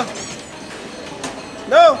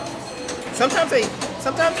no. Sometimes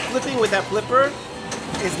flipping with that flipper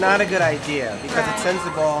is not a good idea because it Right. sends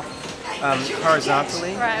the ball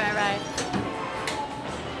horizontally. Right.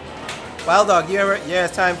 Wild Dog, you ever? Yeah,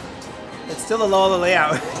 it's time. It's still a Lola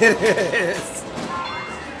layout. It is.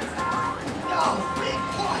 No big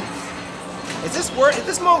points. Is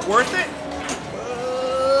this mode worth it?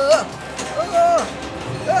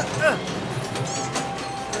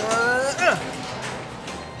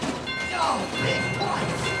 No big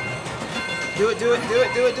points. Do it.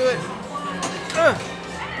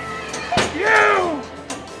 You!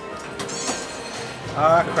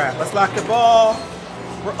 Ah, crap. Let's lock the ball.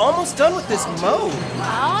 We're almost done with this mode.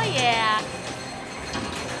 Oh, yeah.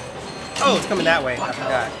 Oh, it's coming that way. I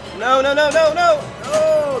forgot. No.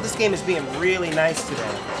 Oh, this game is being really nice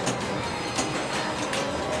today.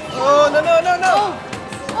 Oh, no.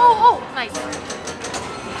 Oh, nice.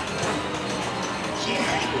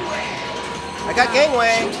 I got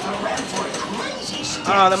gangway. Shoot the ramp for crazy steps.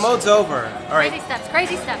 Oh, the mode's over. All right. Crazy steps,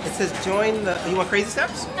 crazy steps. It says join the. You want crazy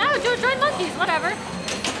steps? No, join monkeys, whatever.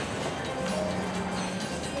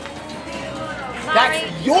 Sorry.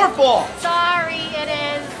 That's your fault. Sorry, it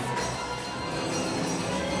is.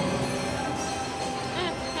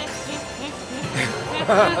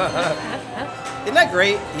 Isn't that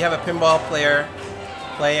great? You have a pinball player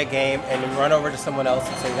play a game and then run over to someone else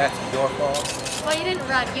and say that's your fault. Well, you didn't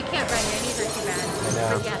run. You can't run. Your knees are too bad. I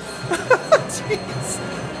know. Forget.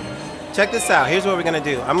 Jeez. Check this out. Here's what we're gonna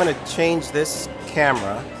do. I'm gonna change this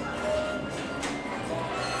camera.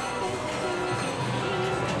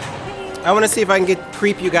 I want to see if I can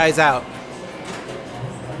creep you guys out.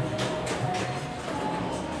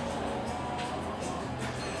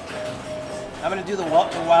 I'm gonna do the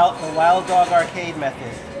wild dog arcade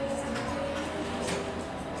method.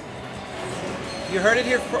 You heard it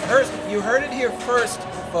here first. You heard it here first,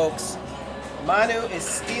 folks. Manu is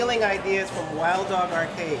stealing ideas from Wild Dog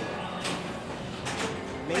Arcade.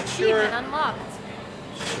 Make sure. Achievement unlocked.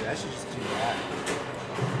 Shit, I should just do that.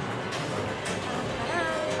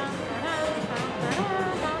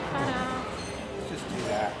 Just do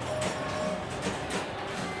that.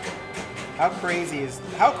 How crazy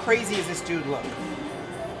is this dude look?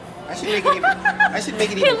 I should make it even. I should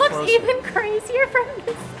make it even He looks closer. even crazier from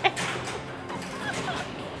this side.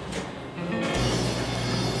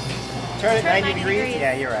 Turn it 90 degrees?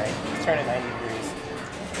 Yeah, you're right. Let's turn it 90 degrees.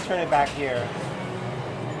 Let's turn it back here.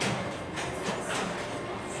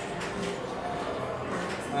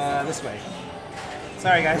 This way.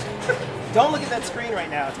 Sorry, guys. Don't look at that screen right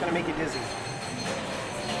now. It's going to make you dizzy.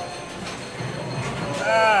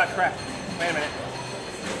 Ah, crap. Wait a minute.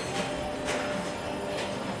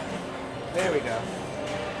 There we go.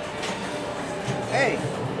 Hey,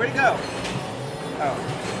 where'd he go? Oh.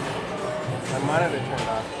 My monitor turned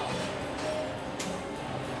off.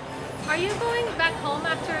 Are you going back home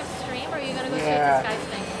after a stream, or are you going to go Yeah. to this guy's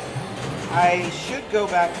thing? I should go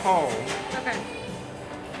back home Okay.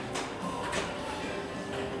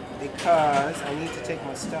 because I need to take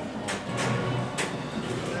my stuff home.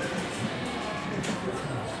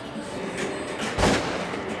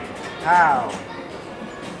 How?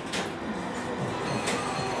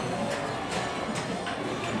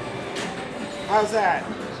 How's that?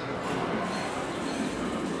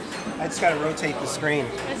 I just gotta rotate the screen.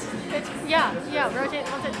 Yeah, rotate.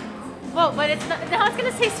 Whoa, but it's not, now it's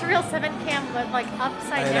gonna say Surreal 7 Cam, but like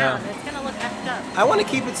upside I know. down. It's gonna look effed up. I want to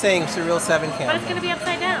keep it saying Surreal 7 Cam. But it's gonna be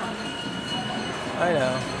upside down. I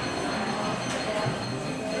know.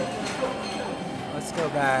 Let's go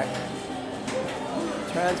back.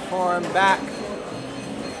 Transform back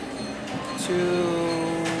to...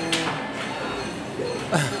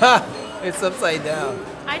 It's upside down.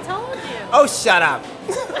 I told you. Oh, shut up.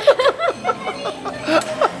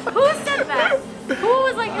 Who said that? Who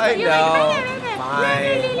was like, I you're know. like,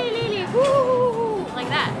 Fine. like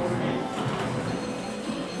that.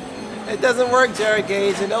 It doesn't work, Jared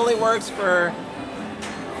Gage. It only works for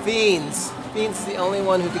fiends. Fiends is the only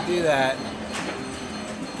one who could do that.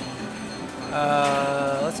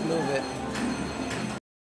 Let's move it.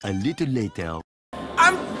 A little later.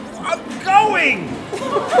 I'm going!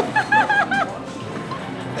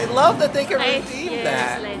 They love that they can 8 redeem years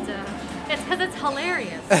that. later. It's because it's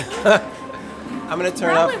hilarious. I'm gonna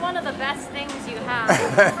turn Probably up. one of the best things you have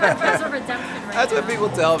as a redemption right That's now. what people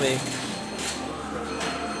tell me.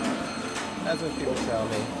 That's what people tell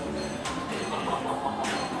me.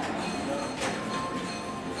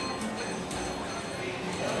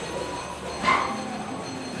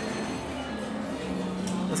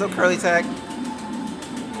 What's up, Curly Tag?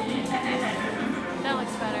 That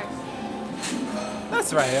looks better.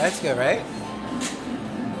 That's right. That's good, right?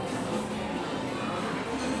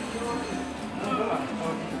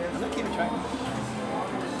 I'm gonna keep track.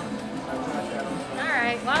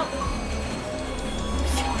 Alright, well,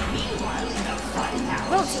 Meanwhile, in the Funhouse.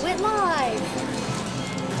 we'll do it live.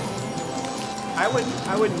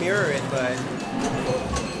 I would mirror it, but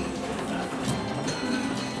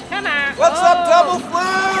Come on. what's up, double flip?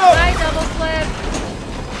 Hi, double flip.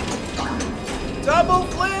 Double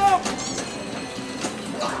flip!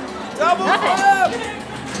 Double Nothing. flip!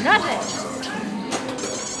 Nothing.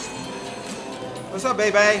 What's up,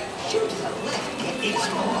 baby? Shoot to the left, get it's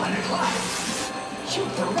 400 watts. Shoot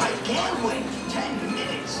the right, can win 10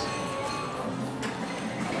 minutes.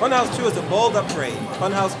 Funhouse 2 is a bold upgrade.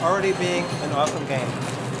 Funhouse already being an awesome game.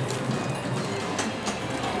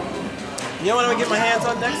 You know what I'm gonna get my hands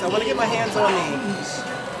on next? I want to get my hands on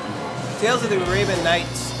the Tales of the Arabian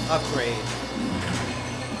Nights upgrade.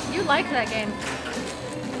 You like that game.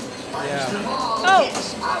 Yeah. Oh.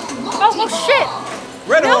 Oh shit!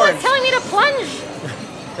 Red No Horns! one's telling me to plunge!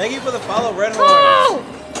 Thank you for the follow, Red Horn. Oh!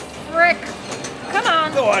 Frick. Come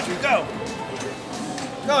on. Go, Audrey, go.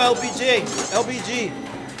 Go, LBG. LBG.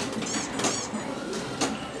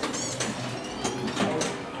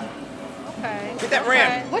 Okay. Get that okay.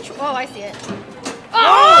 ramp. Which? Oh, I see it.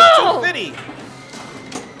 Oh! 250.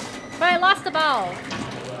 But I lost the ball.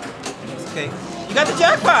 Okay. You got the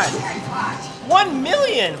jackpot. 1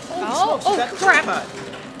 million. Holy smokes, you got the crap. jackpot.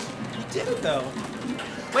 You did it, though.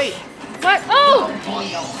 Wait. What? Oh!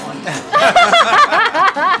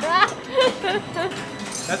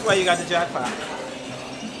 That's why you got the jackpot.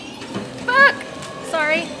 Fuck!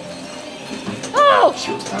 Sorry. Oh!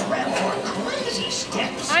 Shoot the red for crazy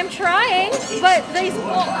steps. I'm trying, but these.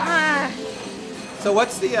 So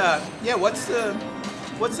what's the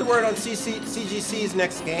what's the word on CGC's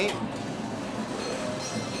next game?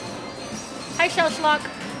 Hi, Shell Schlock.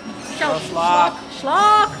 Shell Schlock.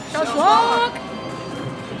 Schlock. Shell Schlock.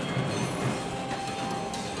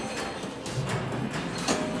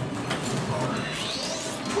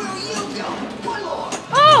 Where are you going? One more.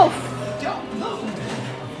 Oh! Don't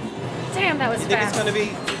move. Damn, that was You think fast. it's gonna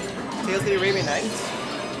be Tales of the Arabian Nights?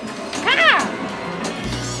 Ha!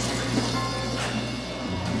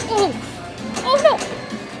 Oh! Oh no!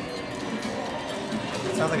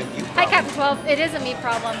 Sounds like a you Hi, problem. Captain 12. It is a me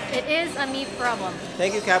problem. It is a me problem.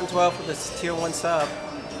 Thank you, Captain 12, for this tier 1 sub.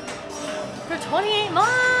 For 28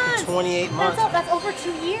 months! For 28 months. That's over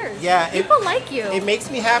 2 years. Yeah, People like you. It makes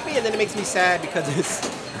me happy and then it makes me sad because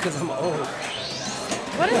I'm old.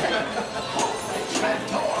 What is it?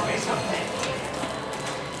 Trapdoor is open.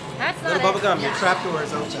 That's not Little it. bubblegum, your trapdoor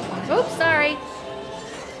is open. Oops, sorry.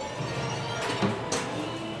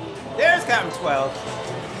 There's Captain 12.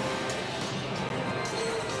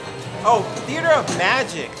 Oh, Theater of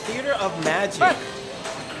Magic. Theater of Magic. Look.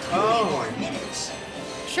 Oh. Minutes.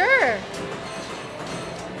 Sure.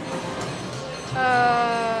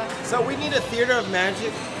 So we need a Theater of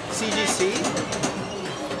Magic CGC?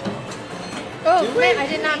 Oh, Do we? man, I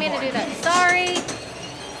did not mean to do that. Sorry.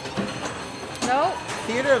 No.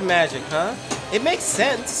 Theater of Magic, huh? It makes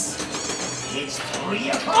sense. It's 3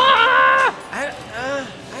 o'clock. Ah!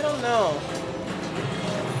 I don't know.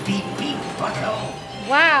 Beep, beep, bucko.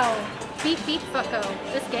 Wow. Beep, beep, fucko.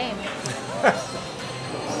 This game.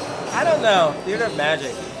 I don't know. Theater of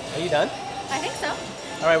Magic. Are you done? I think so.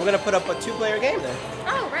 All right, we're gonna put up a 2-player game then.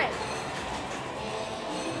 Oh, right.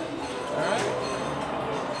 All right.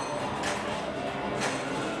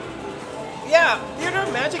 Yeah, Theater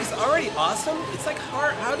of Magic is already awesome. It's like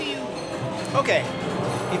hard. How do you? Okay,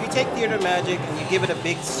 if you take Theater of Magic and you give it a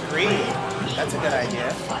big screen, that's a good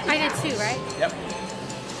idea. I did too, right? Yep.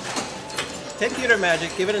 Take Theater of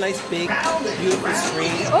Magic, give it a nice big, beautiful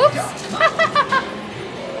screen, Oops.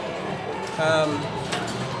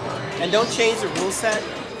 and don't change the rule set.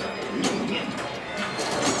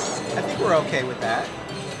 I think we're okay with that.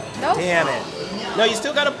 Nope. Damn it. No, you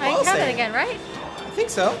still got a I ball can count it save. again, right? I think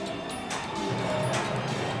so.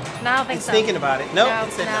 No, I don't think It's so. thinking about it. Nope, No,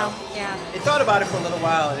 it said no. Yeah. It thought about it for a little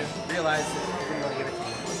while and it realized it didn't want to give it to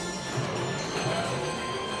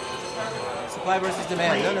you. Supply versus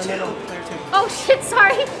demand. No. Player 2. Oh, shit,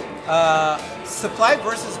 sorry. Supply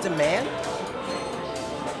versus demand?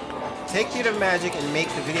 Take Theater of Magic and make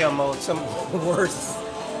the video mode some worse.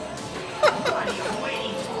 What are you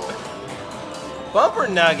waiting for? Bumper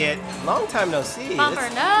Nugget. Long time no see. Bumper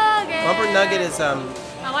It's- Nugget. Bumper Nugget is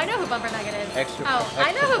Oh, I know who Bumper Nugget is. extra. Oh,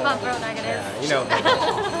 I know extra who Paul. Bumper Nugget is. Yeah, you know.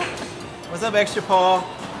 What's up, Extra Paul?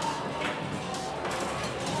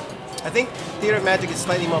 I think Theater of Magic is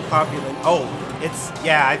slightly more popular. Oh,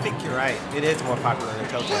 yeah, I think you're right. It is more popular than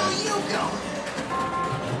Where are Tokyo. you going?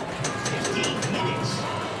 15 minutes.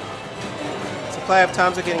 Supply of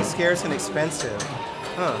times are getting scarce and expensive.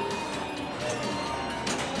 Huh.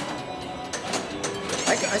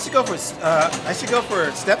 I should go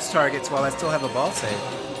for steps targets while I still have a ball save.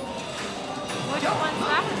 Which one's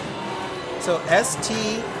that? So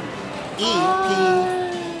STEP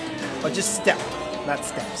or just step, not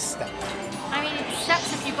steps. Step. I mean, it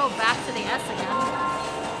steps if you go back to the S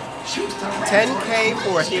again. Shoot the red 10K for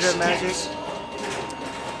a crazy Theater of Magic. steps.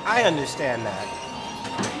 I understand that.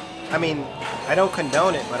 I mean, I don't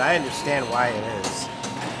condone it, but I understand why it is.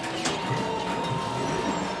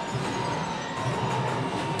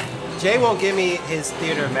 Jay won't give me his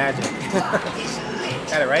Theater of Magic.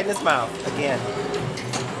 Got it right in his mouth again.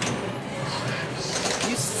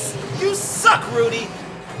 You suck, Rudy.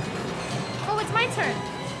 Oh, it's my turn.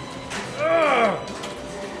 Ugh.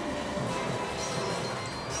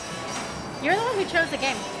 You're the one who chose the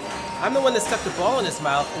game. I'm the one that stuck the ball in his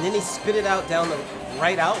mouth, and then he spit it out down the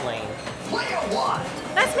right out lane. Player 1.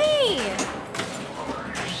 That's me.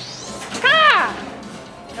 Ha!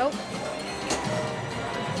 Nope.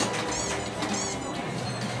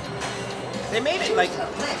 They made it like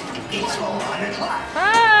It's 1 o'clock.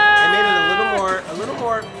 they made it a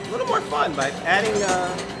little more fun by adding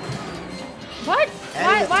What?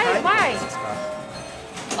 adding the Why? time Why? codes and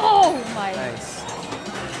stuff. Oh my. Nice.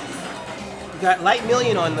 You got light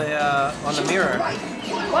million on the mirror.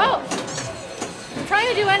 Well, I'm trying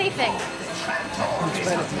to do anything.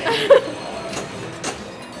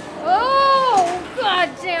 Oh, god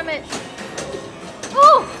damn it.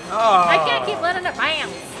 Oh, I can't keep letting it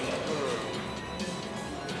bounce.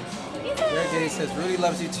 There, says Rudy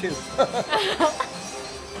loves you too.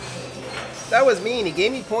 That was mean. He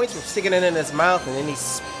gave me points for sticking it in his mouth, and then he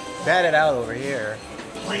spat it out over here.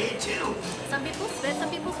 Play it too. Some people spit, some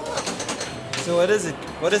people swallow. So what is it?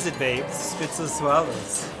 What is it, babe? Spits or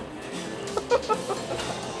swallows?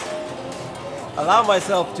 Allow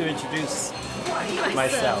myself to introduce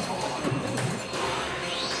myself.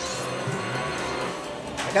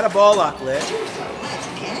 I got a ball lock lit.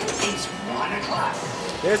 It's 1 o'clock.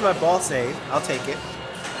 There's my ball save. I'll take it.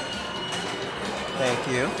 Thank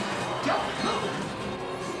you.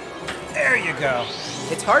 There you go.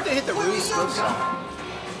 It's hard to hit the Rudy stroke shot.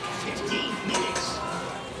 15 minutes.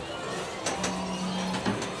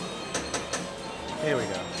 Here we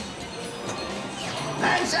go.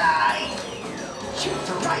 Banzai! Shoot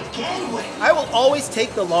the right gangway. I will always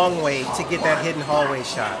take the long way to get that hidden hallway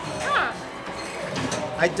shot. Huh.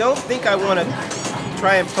 I don't think I want to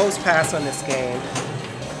try and post pass on this game.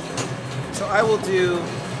 So I will do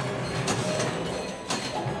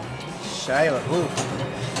Shiloh.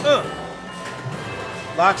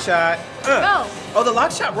 Lock shot. Go. Oh, the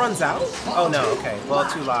lock shot runs out? Oh no, okay. Well,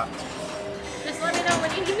 too locked. Just let me know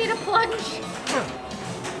when you need me to plunge.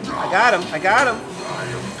 I got him. I got him. I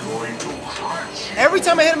am going to crush. Every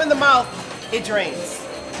time I hit him in the mouth, it drains.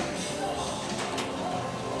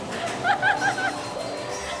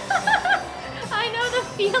 I know the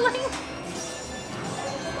feeling.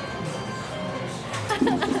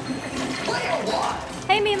 Player 1.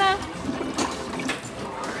 Hey, Mima.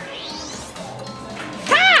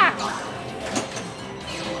 Ha!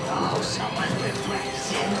 Oh, someone's been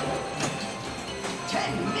practicing.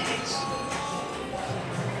 10 minutes.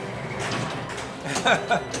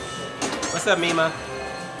 What's up, Mima?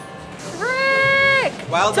 Frick!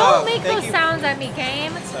 Wild Don't dog, make thank those you. sounds at me,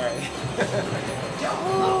 game. Sorry.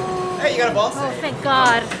 Oh, Hey, you got a ball save. thank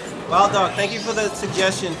God. Wild dog, thank you for the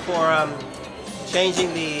suggestion for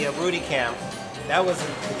changing the Rudy cam. That wasn't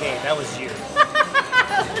the game. That was you.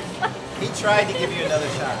 He tried to give you another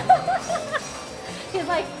shot. He's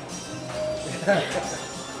like,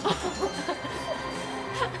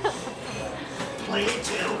 Play it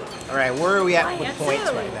too. All right, where are we at I with am points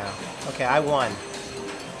too. right now? Okay, I won.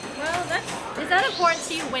 well, is that important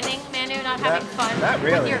to you winning, Manu, not having fun not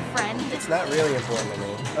really. with your friend? It's not really important to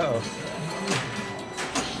me. Uh-oh.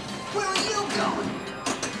 Where are you going?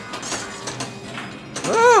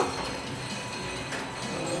 Woo!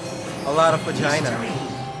 A lot of vagina.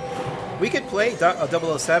 We could play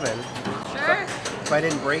 007 Sure. if I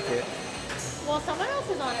didn't break it. Well, someone else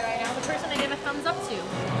is on it right now. The person I gave a thumbs up to.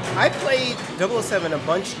 I played 007 a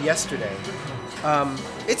bunch yesterday.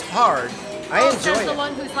 It's hard. I enjoy Says the it.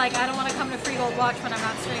 one who's like, I don't want to come to Free Gold Watch when I'm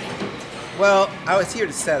not streaming. Well, I was here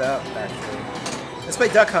to set up, actually. Let's play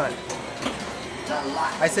Duck Hunt.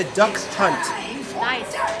 I said Duck Hunt.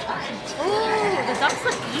 Nice. Ooh, the ducks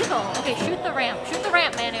look evil. Okay, shoot the ramp. Shoot the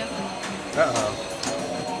ramp, Manu.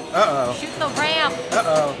 Uh-oh. Uh-oh. Shoot the ramp.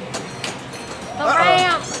 Uh-oh. The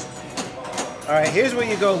ramp. All right, here's where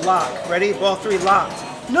you go lock. Ready? Ball 3 locked.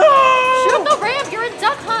 No! Shoot the ramp. You're in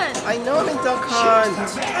Duck Hunt. I know I'm in Duck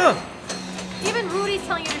Hunt. Even Rudy's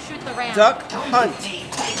telling you to shoot the ramp. Duck Hunt.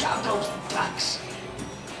 Take out those ducks.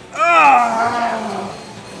 Ah!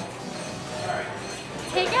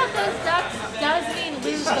 Take out those ducks does mean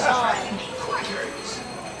lose the ball. Quackers.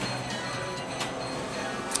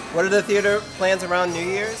 What are the theater plans around New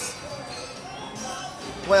Year's?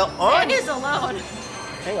 Well, on... Manu's alone.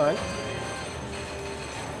 Hang on.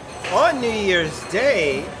 On New Year's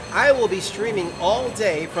Day, I will be streaming all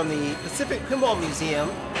day from the Pacific Pinball Museum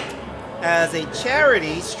as a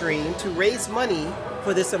charity stream to raise money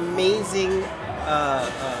for this amazing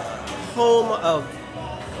home of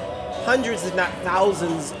hundreds, if not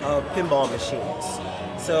thousands, of pinball machines.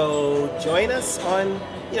 So join us on,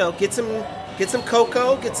 get some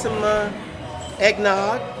cocoa, get some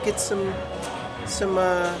eggnog, get some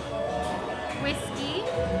Whiskey.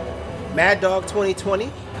 Mad Dog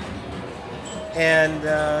 2020, and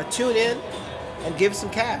tune in and give some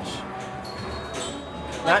cash.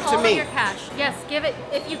 Like Not to all me. Of your cash. Yes, give it.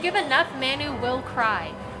 If you give enough, Manu will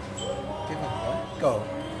cry. Give it what? Go.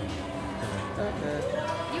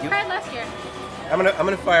 You cried last year. I'm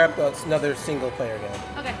gonna fire up another single player game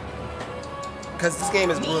Okay. because this game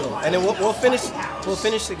is brutal, and then we'll finish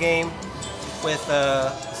the game with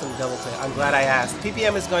some double play. I'm glad I asked.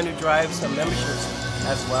 PPM is going to drive some memberships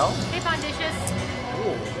as well. Hey, Bondicious.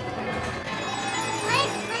 Ooh.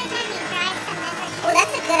 Oh,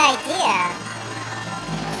 that's a good idea.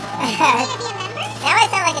 Now I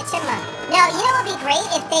sound like a chipmunk. No, you know what would be great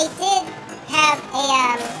if they did have a,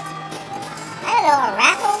 I don't know, a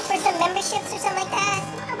raffle for some memberships or something like that?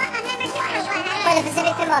 A membership for the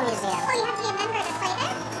Pacific Pinball Museum. Oh, you have to be a member to play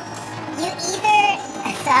that? You either,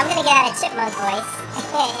 so I'm going to get out a chipmunk voice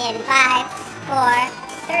in 5, 4,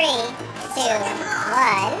 3, 2,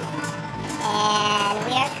 1. And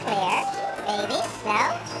we are clear. Maybe? No?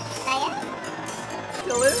 Not yet?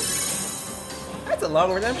 Still is? That's a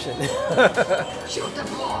long redemption. Shoot the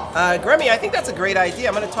ball. Grammy, I think that's a great idea.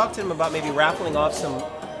 I'm going to talk to them about maybe raffling off some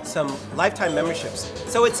lifetime memberships.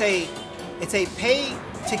 So it's a pay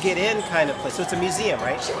to get in kind of place. So it's a museum,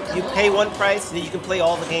 right? You pay one price and then you can play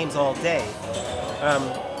all the games all day.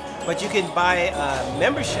 But you can buy a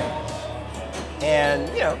membership, and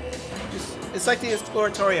you know, it's like the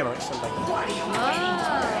Exploratorium or something like that.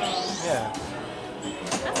 Oh, Yeah.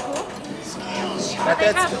 that's cool. But They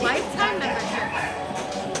that's have lifetime membership.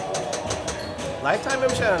 lifetime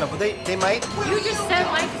membership. I don't know, but they might. You just said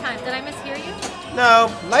lifetime. Did I mishear you?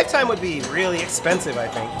 No, lifetime would be really expensive, I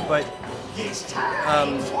think. But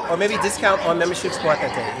or maybe discount on memberships bought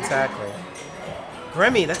that day. Exactly.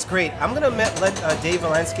 Grammy, that's great. I'm gonna let Dave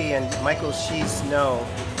Valansky and Michael Shees know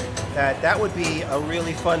that would be a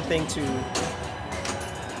really fun thing to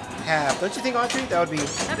have. Don't you think, Audrey? That would be.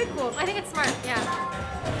 That'd be cool. I think it's smart. Yeah.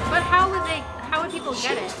 But how would people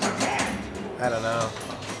get it? I don't know.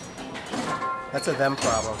 That's a them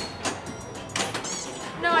problem.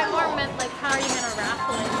 No, I more meant like how are you gonna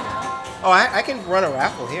raffle it? You know? Oh, I can run a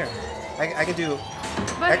raffle here. I can do.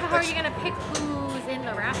 But how are you gonna pick who's in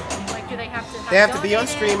the raffle? Like, do they have to? They have to be on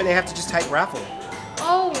donated? stream and they have to just type raffle.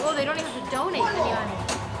 Oh, they don't even have to donate any money.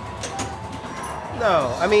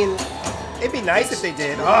 No, I mean, it'd be nice if they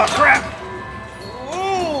did. Oh crap!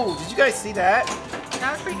 Ooh, did you guys see that?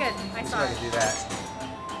 That was pretty good. I saw Try it. to do that.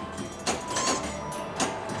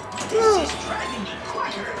 This is driving me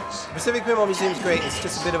bonkers. Pacific Pinball Museum is great. It's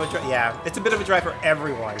just a bit of a drive. Yeah, it's a bit of a drive for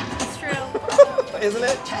everyone, It's true. isn't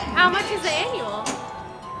it? How much is the annual?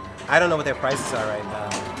 I don't know what their prices are right now.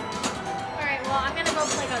 All right. Well, I'm gonna go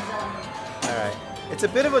play Godzilla. All right, it's a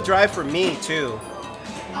bit of a drive for me too.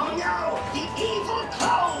 Oh no, the evil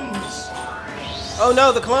clones! Oh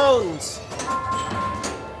no, the clones!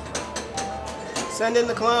 Send in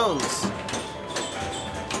the clones.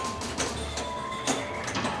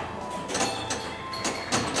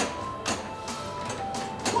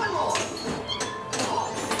 One more!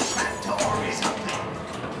 Oh, the trapdoor is open!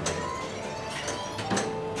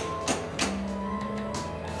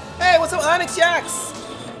 Hey, what's up, Onyx Jacks?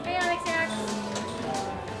 Hey, Alex Jax.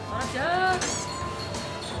 Alex Jax.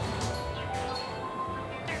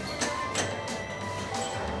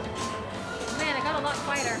 Man, it got a lot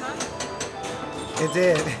quieter, huh? It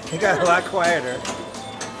did. It got a lot quieter.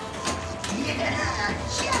 Yeah,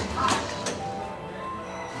 jackpot!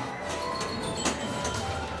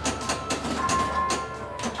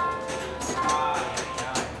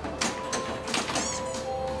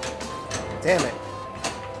 Damn it.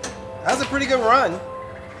 That was a pretty good run.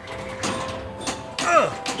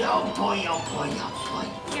 Oh boy, oh boy, oh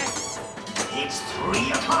boy. Yes. It's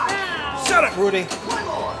 3 o'clock. Ow. Shut up, Rudy. One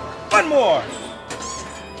more. One more.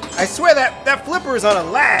 I swear that flipper is on a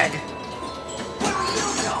lag. Where are you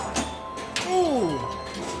going? Ooh.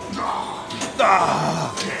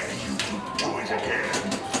 Ah. Do it again.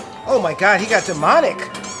 Oh my god, he got demonic.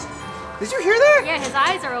 Did you hear that? Yeah, his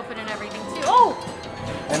eyes are open and everything too. Oh!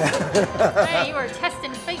 And, Hey, you were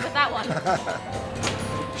testing fate with that one.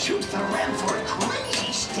 Shoot the ram for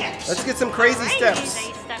crazy steps. let's get some crazy steps.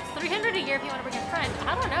 Crazy steps. 300 a year if you want to bring a friend.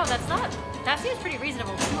 I don't know. That seems pretty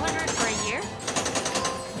reasonable. 200 for a year?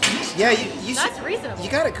 Yeah, you That's should, reasonable. you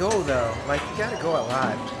gotta go though. Like you gotta go a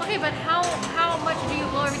lot. Okay, but how much do you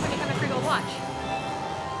blow every time you come in for a watch?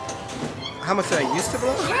 How much did I used to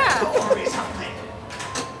blow? Yeah. Door is open.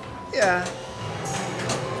 Yeah.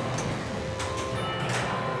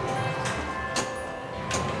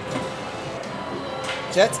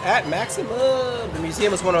 Jets at maximum. The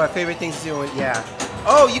museum was one of my favorite things to do. Yeah.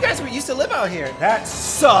 Oh, you guys used to live out here. That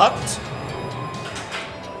sucked.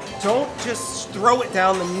 Don't just throw it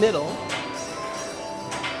down the middle.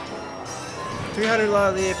 300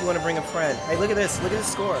 lolly if you want to bring a friend. Hey, look at this. Look at the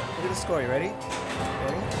score. Look at the score. You ready? Ready?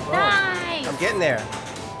 Boom. Nice. I'm getting there.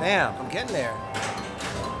 Bam. I'm getting there.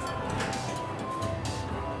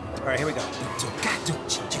 All right, here we go.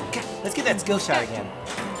 Let's get that skill shot again.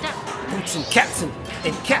 Boots and caps and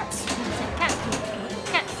caps.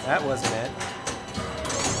 That wasn't it.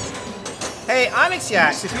 Hey, Onyx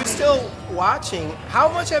Yax, if you're still watching, how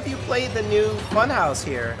much have you played the new Funhouse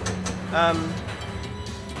here?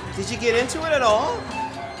 Did you get into it at all?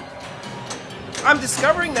 I'm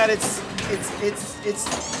discovering that it's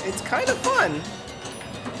kind of fun.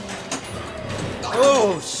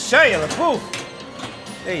 Oh, Shia LaBeouf.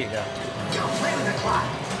 There you go.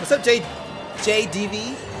 What's up,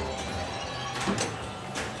 JDV?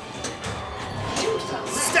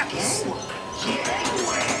 Steps.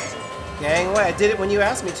 Gangway. I did it when you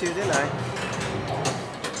asked me to, didn't I?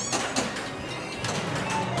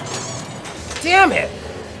 Damn it!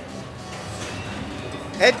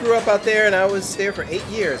 Ed grew up out there and I was there for 8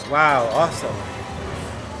 years. Wow, awesome.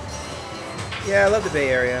 Yeah, I love the Bay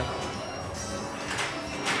Area.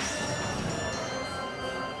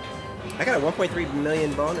 I got a 1.3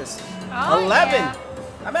 million bonus. Oh, 11! Yeah.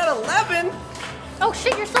 I'm at 11! Oh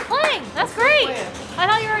shit, you're still playing! That's great! I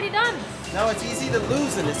thought you were already done. No, it's easy to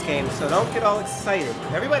lose in this game, so don't get all excited.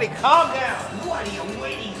 Everybody calm down! What are you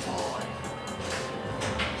waiting for?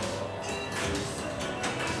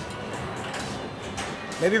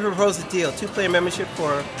 Maybe propose a deal. 2-player membership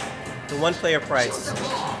for the 1-player price.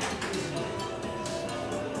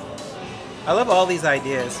 I love all these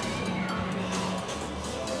ideas.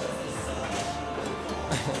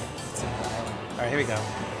 Alright, here we go.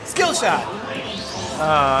 Skill shot!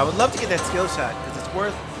 I would love to get that skill shot because it's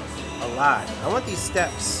worth a lot. I want these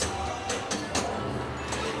steps.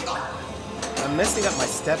 I'm messing up my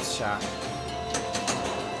steps shot.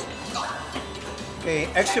 Okay,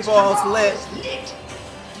 extra balls lit.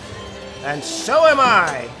 And so am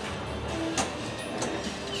I!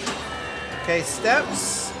 Okay,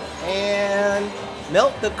 steps and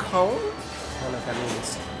melt the cone? I don't know what that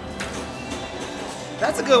means.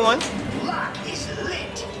 That's a good one. Lock is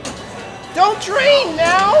lit. Don't drain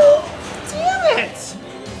now! Damn it!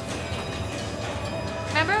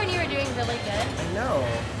 Remember when you were doing really good? I know.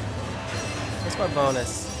 What's my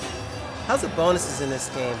bonus? How's the bonuses in this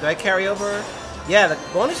game? Do I carry over? Yeah, the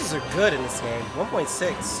bonuses are good in this game.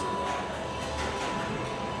 1.6.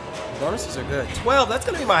 Bonuses are good. 12, that's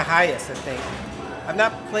gonna be my highest, I think. I've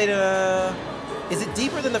not played a... Is it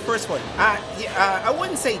deeper than the first one? I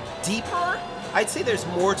wouldn't say deeper. I'd say there's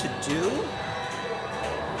more to do.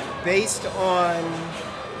 Based on...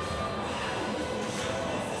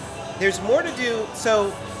 There's more to do,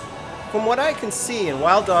 so... From what I can see, and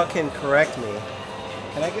Wild Dog can correct me.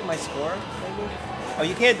 Can I get my score, maybe? Oh,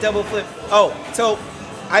 you can't double flip. Oh, so...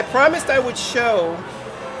 I promised I would show...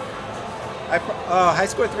 high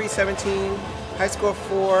score 317, high score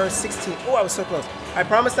 416. Oh, I was so close. I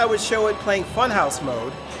promised I would show it playing Funhouse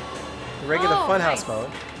mode, the regular Funhouse mode.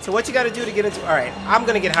 So what you got to do to get into... All right, I'm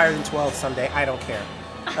going to get higher than 12 someday. I don't care.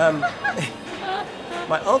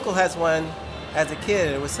 My uncle has one as a kid,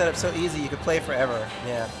 and it was set up so easy you could play forever.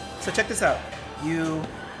 Yeah. So check this out.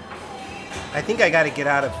 I think I got to get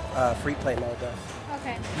out of free play mode, though.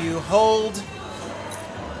 Okay. You hold...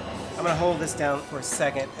 I'm going to hold this down for a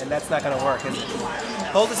second, and that's not going to work, is it?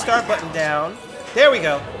 Hold the start button down. There we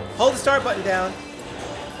go. Hold the start button down.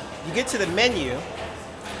 You get to the menu.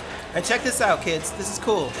 And check this out, kids. This is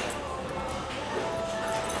cool.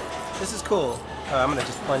 This is cool. I'm going to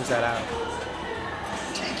just plunge that out.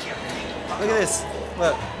 Look at this.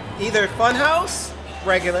 Look. Either Funhouse,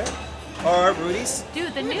 regular, or Rudy's.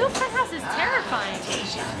 Dude, the new Funhouse is terrifying.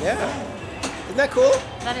 Yeah. Isn't that cool?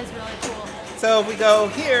 That is really cool. So if we go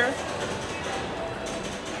here,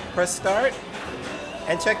 press start,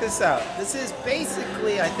 and check this out. This is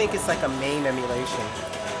basically, I think it's like a main emulation.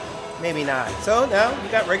 Maybe not. So now you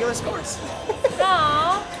got regular scores.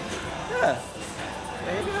 Aww. Yeah.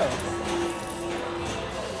 There you go.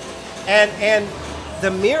 And the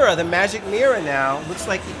mirror, the magic mirror now, looks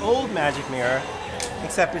like the old magic mirror,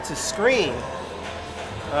 except it's a screen.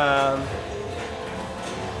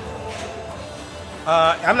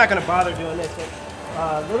 I'm not going to bother doing this.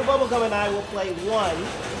 Little Bubblegum and I will play one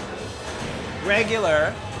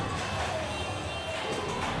regular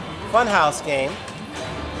Funhouse game.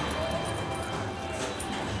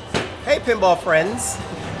 Hey, pinball friends.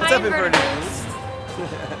 What's up, inverters?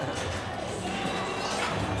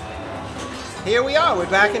 Here we are. We're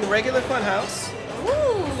back in regular Funhouse.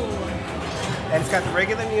 Ooh. And it's got the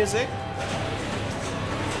regular music.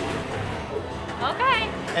 Okay.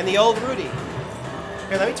 And the old Rudy.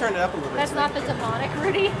 Here, let me turn it up a little bit. That's not the demonic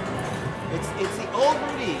Rudy. It's the old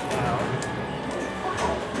Rudy now.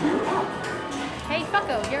 Hey,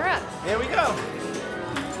 fucko, you're up. Here we go.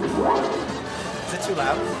 Is it too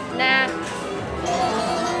loud? Nah.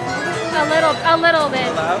 A little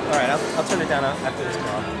bit. Loud? All right, I'll turn it down after this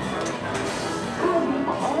ball.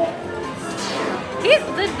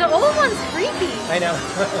 The old one's creepy. I know.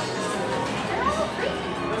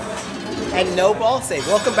 And no ball save.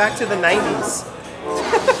 Welcome back to the 90s.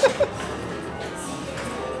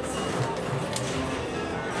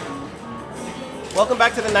 Welcome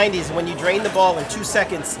back to the 90s. When you drain the ball in 2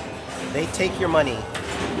 seconds, they take your money.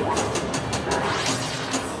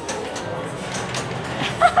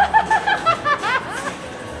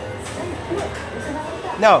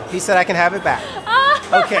 No, he said I can have it back.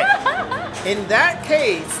 Okay. In that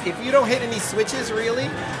case, if you don't hit any switches really,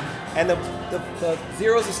 and the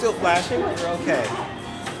zeros are still flashing, you're okay.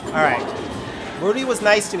 All right. Rudy was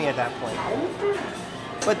nice to me at that point.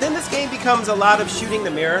 But then this game becomes a lot of shooting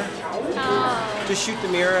the mirror. Oh. Just shoot the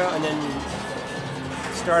mirror and then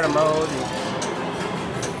start a mode.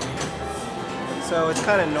 So it's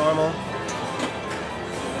kind of normal.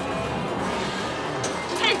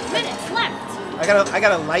 10 minutes left. I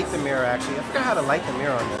gotta light the mirror actually. I forgot how to light the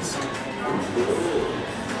mirror on this.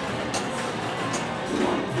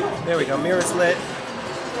 There we go, mirror's lit.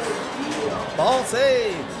 Ball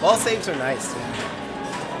save! Ball saves are nice.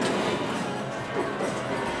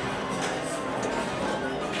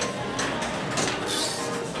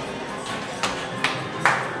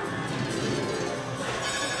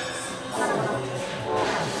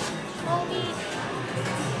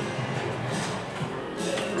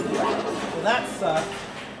 Well, that sucked.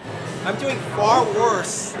 I'm doing far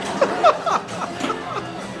worse.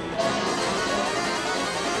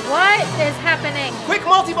 What is happening? Quick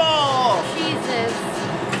multi-ball! Jesus.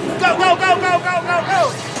 Go, go, go, go, go, go,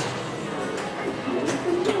 go!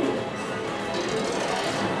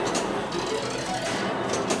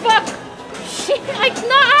 Fuck! Shit,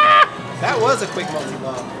 no! That was a quick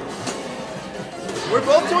multi-ball. We're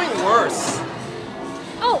both doing worse.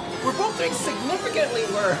 Oh, We're both doing significantly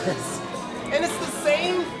worse. And it's the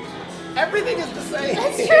same. Everything is the same.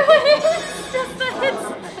 that's true. It is. Just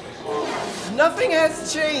that Nothing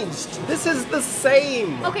has changed. This is the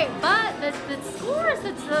same. okay, but the scores,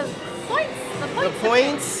 it's the points. The The points.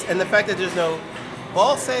 points and the fact that there's no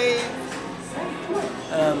ball save.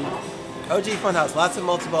 OG Funhouse, lots of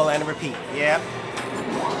multi-ball and a repeat. Yep.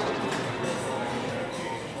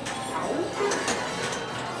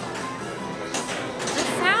 The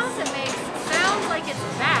sounds it makes sounds like it's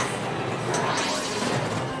bad.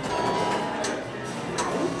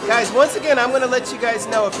 Guys, once again, I'm going to let you guys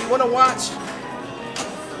know if you want to watch.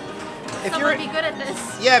 If Someone be good at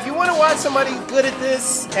this. Yeah, if you want to watch somebody good at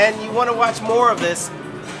this and you want to watch more of this,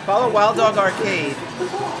 follow Wild Dog Arcade.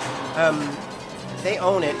 They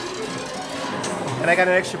own it. And I got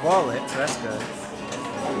an extra ball lit, so that's good.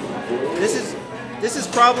 This is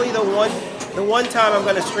probably the one time I'm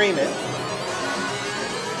gonna stream it.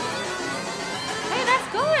 Hey, that's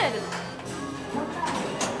good.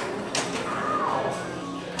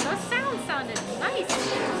 Those sounds sounded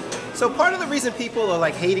nice. So part of the reason people are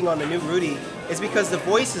like hating on the new Rudy is because the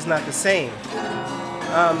voice is not the same.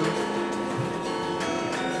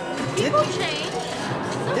 People change.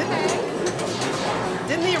 It's okay.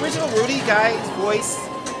 Didn't the original Rudy guy's voice,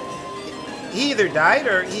 he either died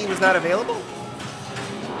or he was not available?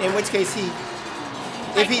 In which case he,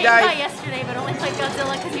 if he I died... came by yesterday, but only played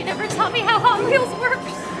Godzilla because you never taught me how Hot Wheels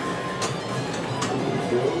works.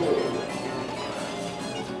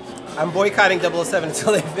 I'm boycotting 007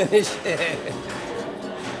 until they finish it.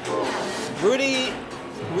 Rudy's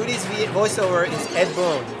voiceover is Ed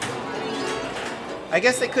Boon. I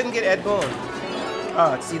guess they couldn't get Ed Boon.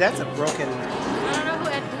 Oh, see, that's a broken... I don't know who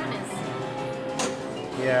Ed Boon is.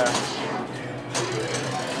 Yeah.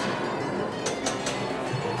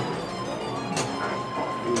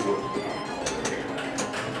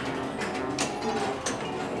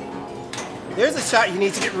 There's a shot you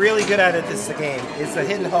need to get really good at this game. It's a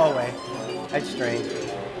hidden hallway. That's strange.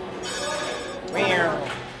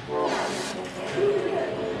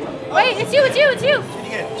 Wait, it's you, it's you, it's you!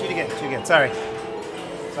 Shoot again. Sorry, shoot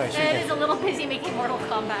Ed again. is a little busy making Mortal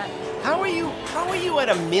Kombat. How are you at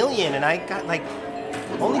 1 million and I got like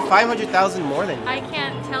only 500,000 more than you? I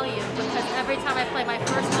can't tell you because every time I play my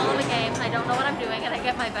first level of a game, I don't know what I'm doing and I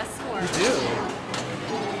get my best score. You do.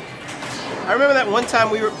 I remember that one time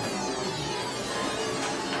when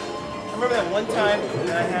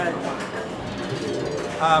I had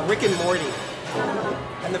Rick and Morty.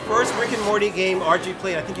 And the first Rick and Morty game RG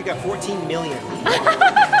played, I think you got 14 million.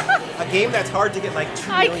 A game that's hard to get like 2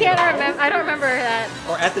 million. I can't remember. I don't remember that.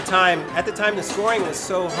 Or at the time the scoring was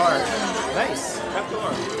so hard. Nice. Trap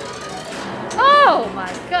door. Oh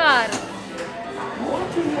my god.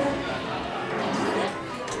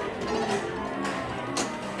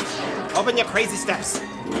 Open your crazy steps.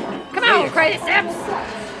 Come on, crazy steps.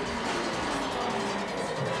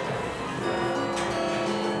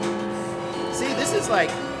 See, this is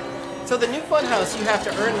like... So the new Funhouse, you have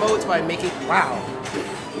to earn modes by making... Wow.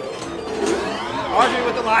 Audrey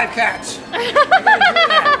with the live catch. I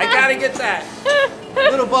gotta get that.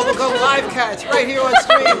 Little bubblegum live catch right here on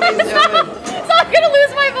stream, ladies and gentlemen. So I'm gonna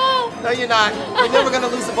lose my ball. No, you're not. You're never gonna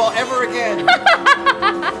lose the ball ever again.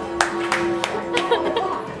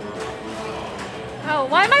 Oh,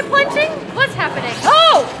 why am I plunging? What's happening?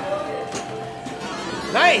 Oh!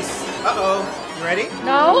 Nice. Uh-oh. You ready?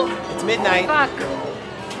 No? It's midnight. Fuck.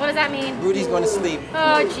 What does that mean? Rudy's going to sleep.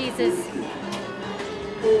 Oh, Jesus.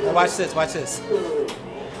 Now watch this, watch this.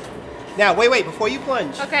 Now, wait, before you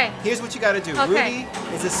plunge. Okay. Here's what you gotta do. Okay. Rudy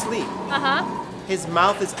is asleep. Uh-huh. His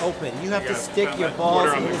mouth is open. You have to stick your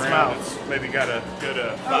balls in his mouth. It's maybe got a good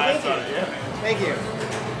vibes on it. Yeah. Thank you.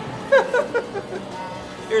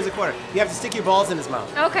 Here's a quarter. You have to stick your balls in his mouth.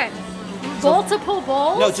 Okay. Multiple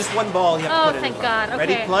balls? No, just one ball you have to put in his thank mouth. God.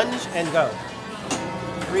 Ready? Okay. Plunge and go.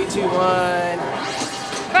 3, 2, 1.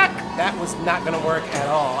 Fuck. That was not gonna work at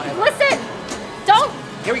all. Listen! Don't!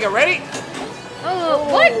 Here we go. Ready? Oh,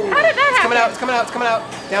 what? How did that It's happen? coming out. It's coming out. It's coming out.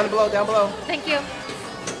 Down below. Down below. Thank you.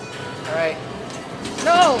 All right.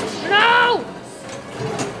 No! No!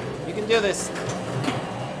 You can do this.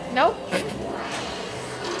 Nope.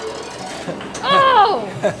 Oh!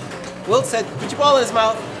 Will said, put your ball in his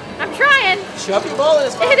mouth. I'm trying. Shove your ball in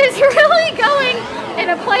his mouth. It is really going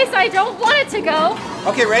in a place I don't want it to go.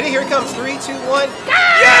 Okay, ready? Here it comes. 3, 2, 1.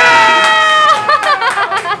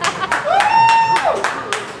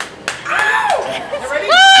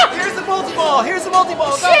 Here's the multi-ball. Here's the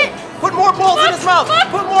multi-ball. Go. Shit. Put more balls in his mouth.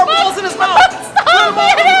 Put more balls in his mouth. Stop. Put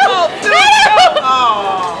more in his mouth. Do it.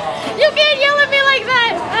 Oh. You can't yell at me like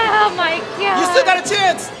that. Oh my God. You still got a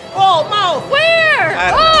chance. Ball, mouth. Where?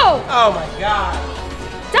 I don't know. Oh. Oh my God.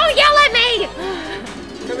 Don't yell at me.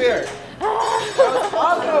 Come here. That was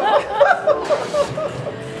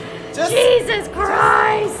awesome. Jesus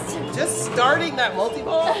Christ. Just starting that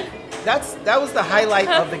multi-ball. That was the highlight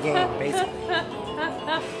of the game, basically.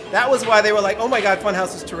 That was why they were like, oh my God,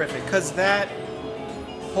 Funhouse is terrific. Because that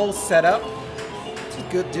whole setup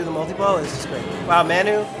to do the multi-ball is just great. Wow,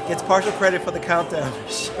 Manu gets partial credit for the countdown, for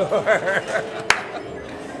sure.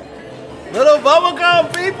 Little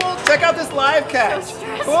bubblegum, people, check out this live catch. So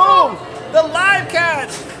stressful. Boom! The live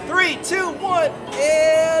catch. 3, 2, 1,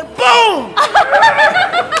 and boom!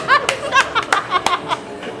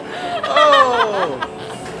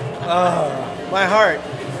 Oh, my heart.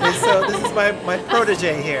 So this is my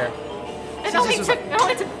protege here. It only took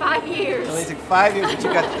 5 years. It only took 5 years, but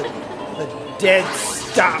you got the dead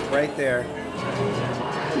stop right there.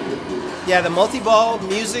 Yeah, the multi-ball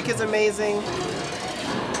music is amazing.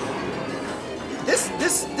 This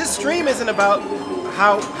stream isn't about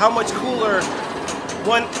how much cooler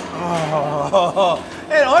one. Oh,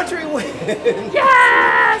 and Audrey wins.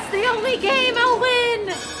 Yes, the only game I'll win.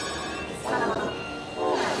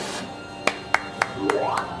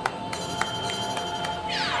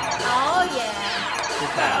 Oh yeah.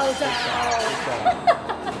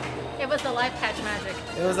 It was the live catch magic.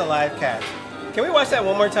 It was a live catch. Can we watch that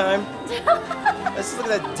one more time? Let's just look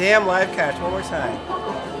at that damn live catch one more time.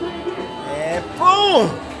 And boom!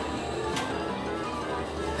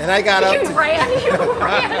 And I got up. You ran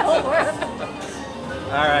over.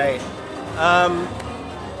 All right.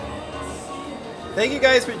 Thank you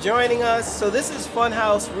guys for joining us. So this is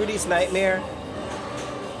Funhouse Rudy's Nightmare.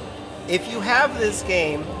 If you have this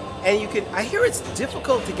game, and you can, I hear it's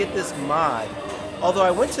difficult to get this mod. Although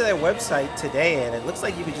I went to their website today, and it looks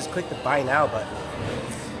like you can just click the Buy Now button.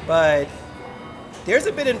 But there's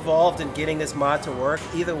a bit involved in getting this mod to work.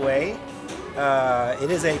 Either way,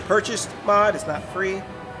 it is a purchased mod. It's not free.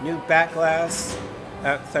 New backglass.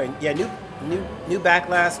 New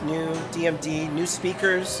backglass, new DMD, new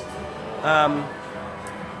speakers. I'm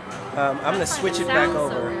gonna switch it back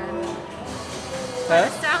over. The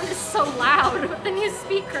sound is so loud with the new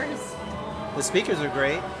speakers. The speakers are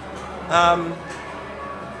great.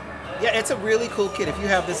 Yeah, it's a really cool kit. If you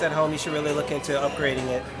have this at home, you should really look into upgrading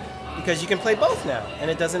it because you can play both now, and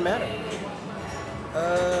it doesn't matter.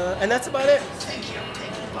 And that's about it.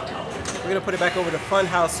 We're gonna put it back over to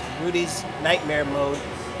Funhouse Rudy's Nightmare mode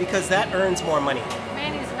because that earns more money.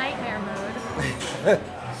 Manny's Nightmare mode.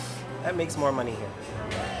 That makes more money here.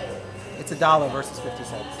 It's $1 versus 50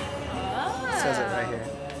 cents. It says it right here.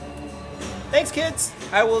 Thanks, kids.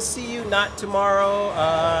 I will see you not tomorrow.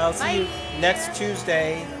 I'll see you next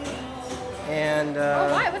Tuesday. And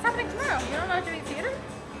why? What's happening tomorrow? You're not doing theater?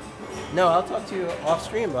 no, I'll talk to you off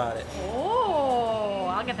stream about it. Oh,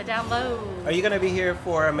 I'll get the down low. Are you gonna be here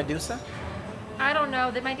for Medusa? I don't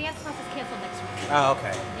know. My dance class is canceled next week. Oh,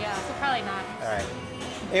 okay. Yeah, so probably not. All right.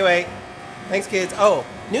 Anyway, thanks, kids. Oh,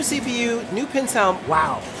 new CPU, new pin sound.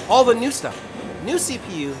 Wow, all the new stuff. New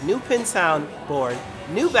CPU, new pin sound board,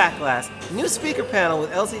 new back glass, new speaker panel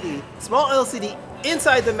with LCD, small LCD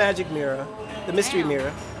inside the magic mirror, the mystery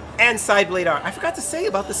mirror, and side blade art. I forgot to say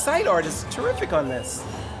about the side art is terrific on this.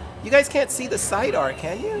 You guys can't see the side art,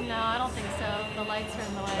 can you? No, I don't think so. The lights are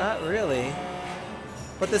in the way. Not really.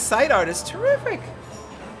 But the side art is terrific.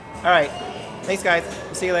 All right. Thanks, guys.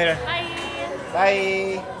 We'll see you later. Bye.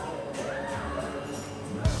 Bye.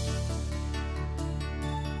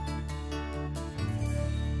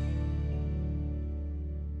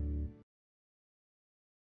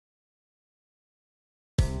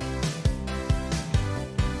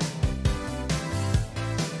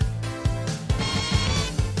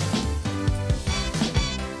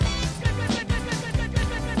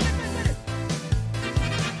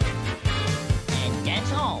 And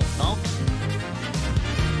that's all, folks.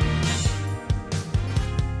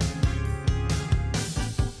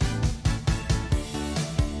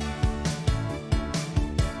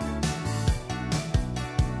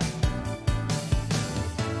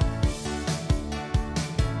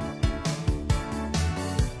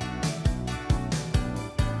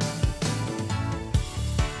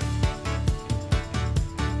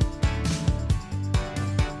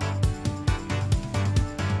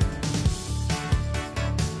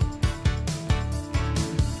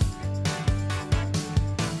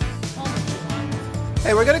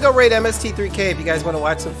 Hey, we're gonna go raid MST3K if you guys want to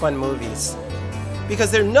watch some fun movies.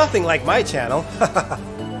 Because they're nothing like my channel.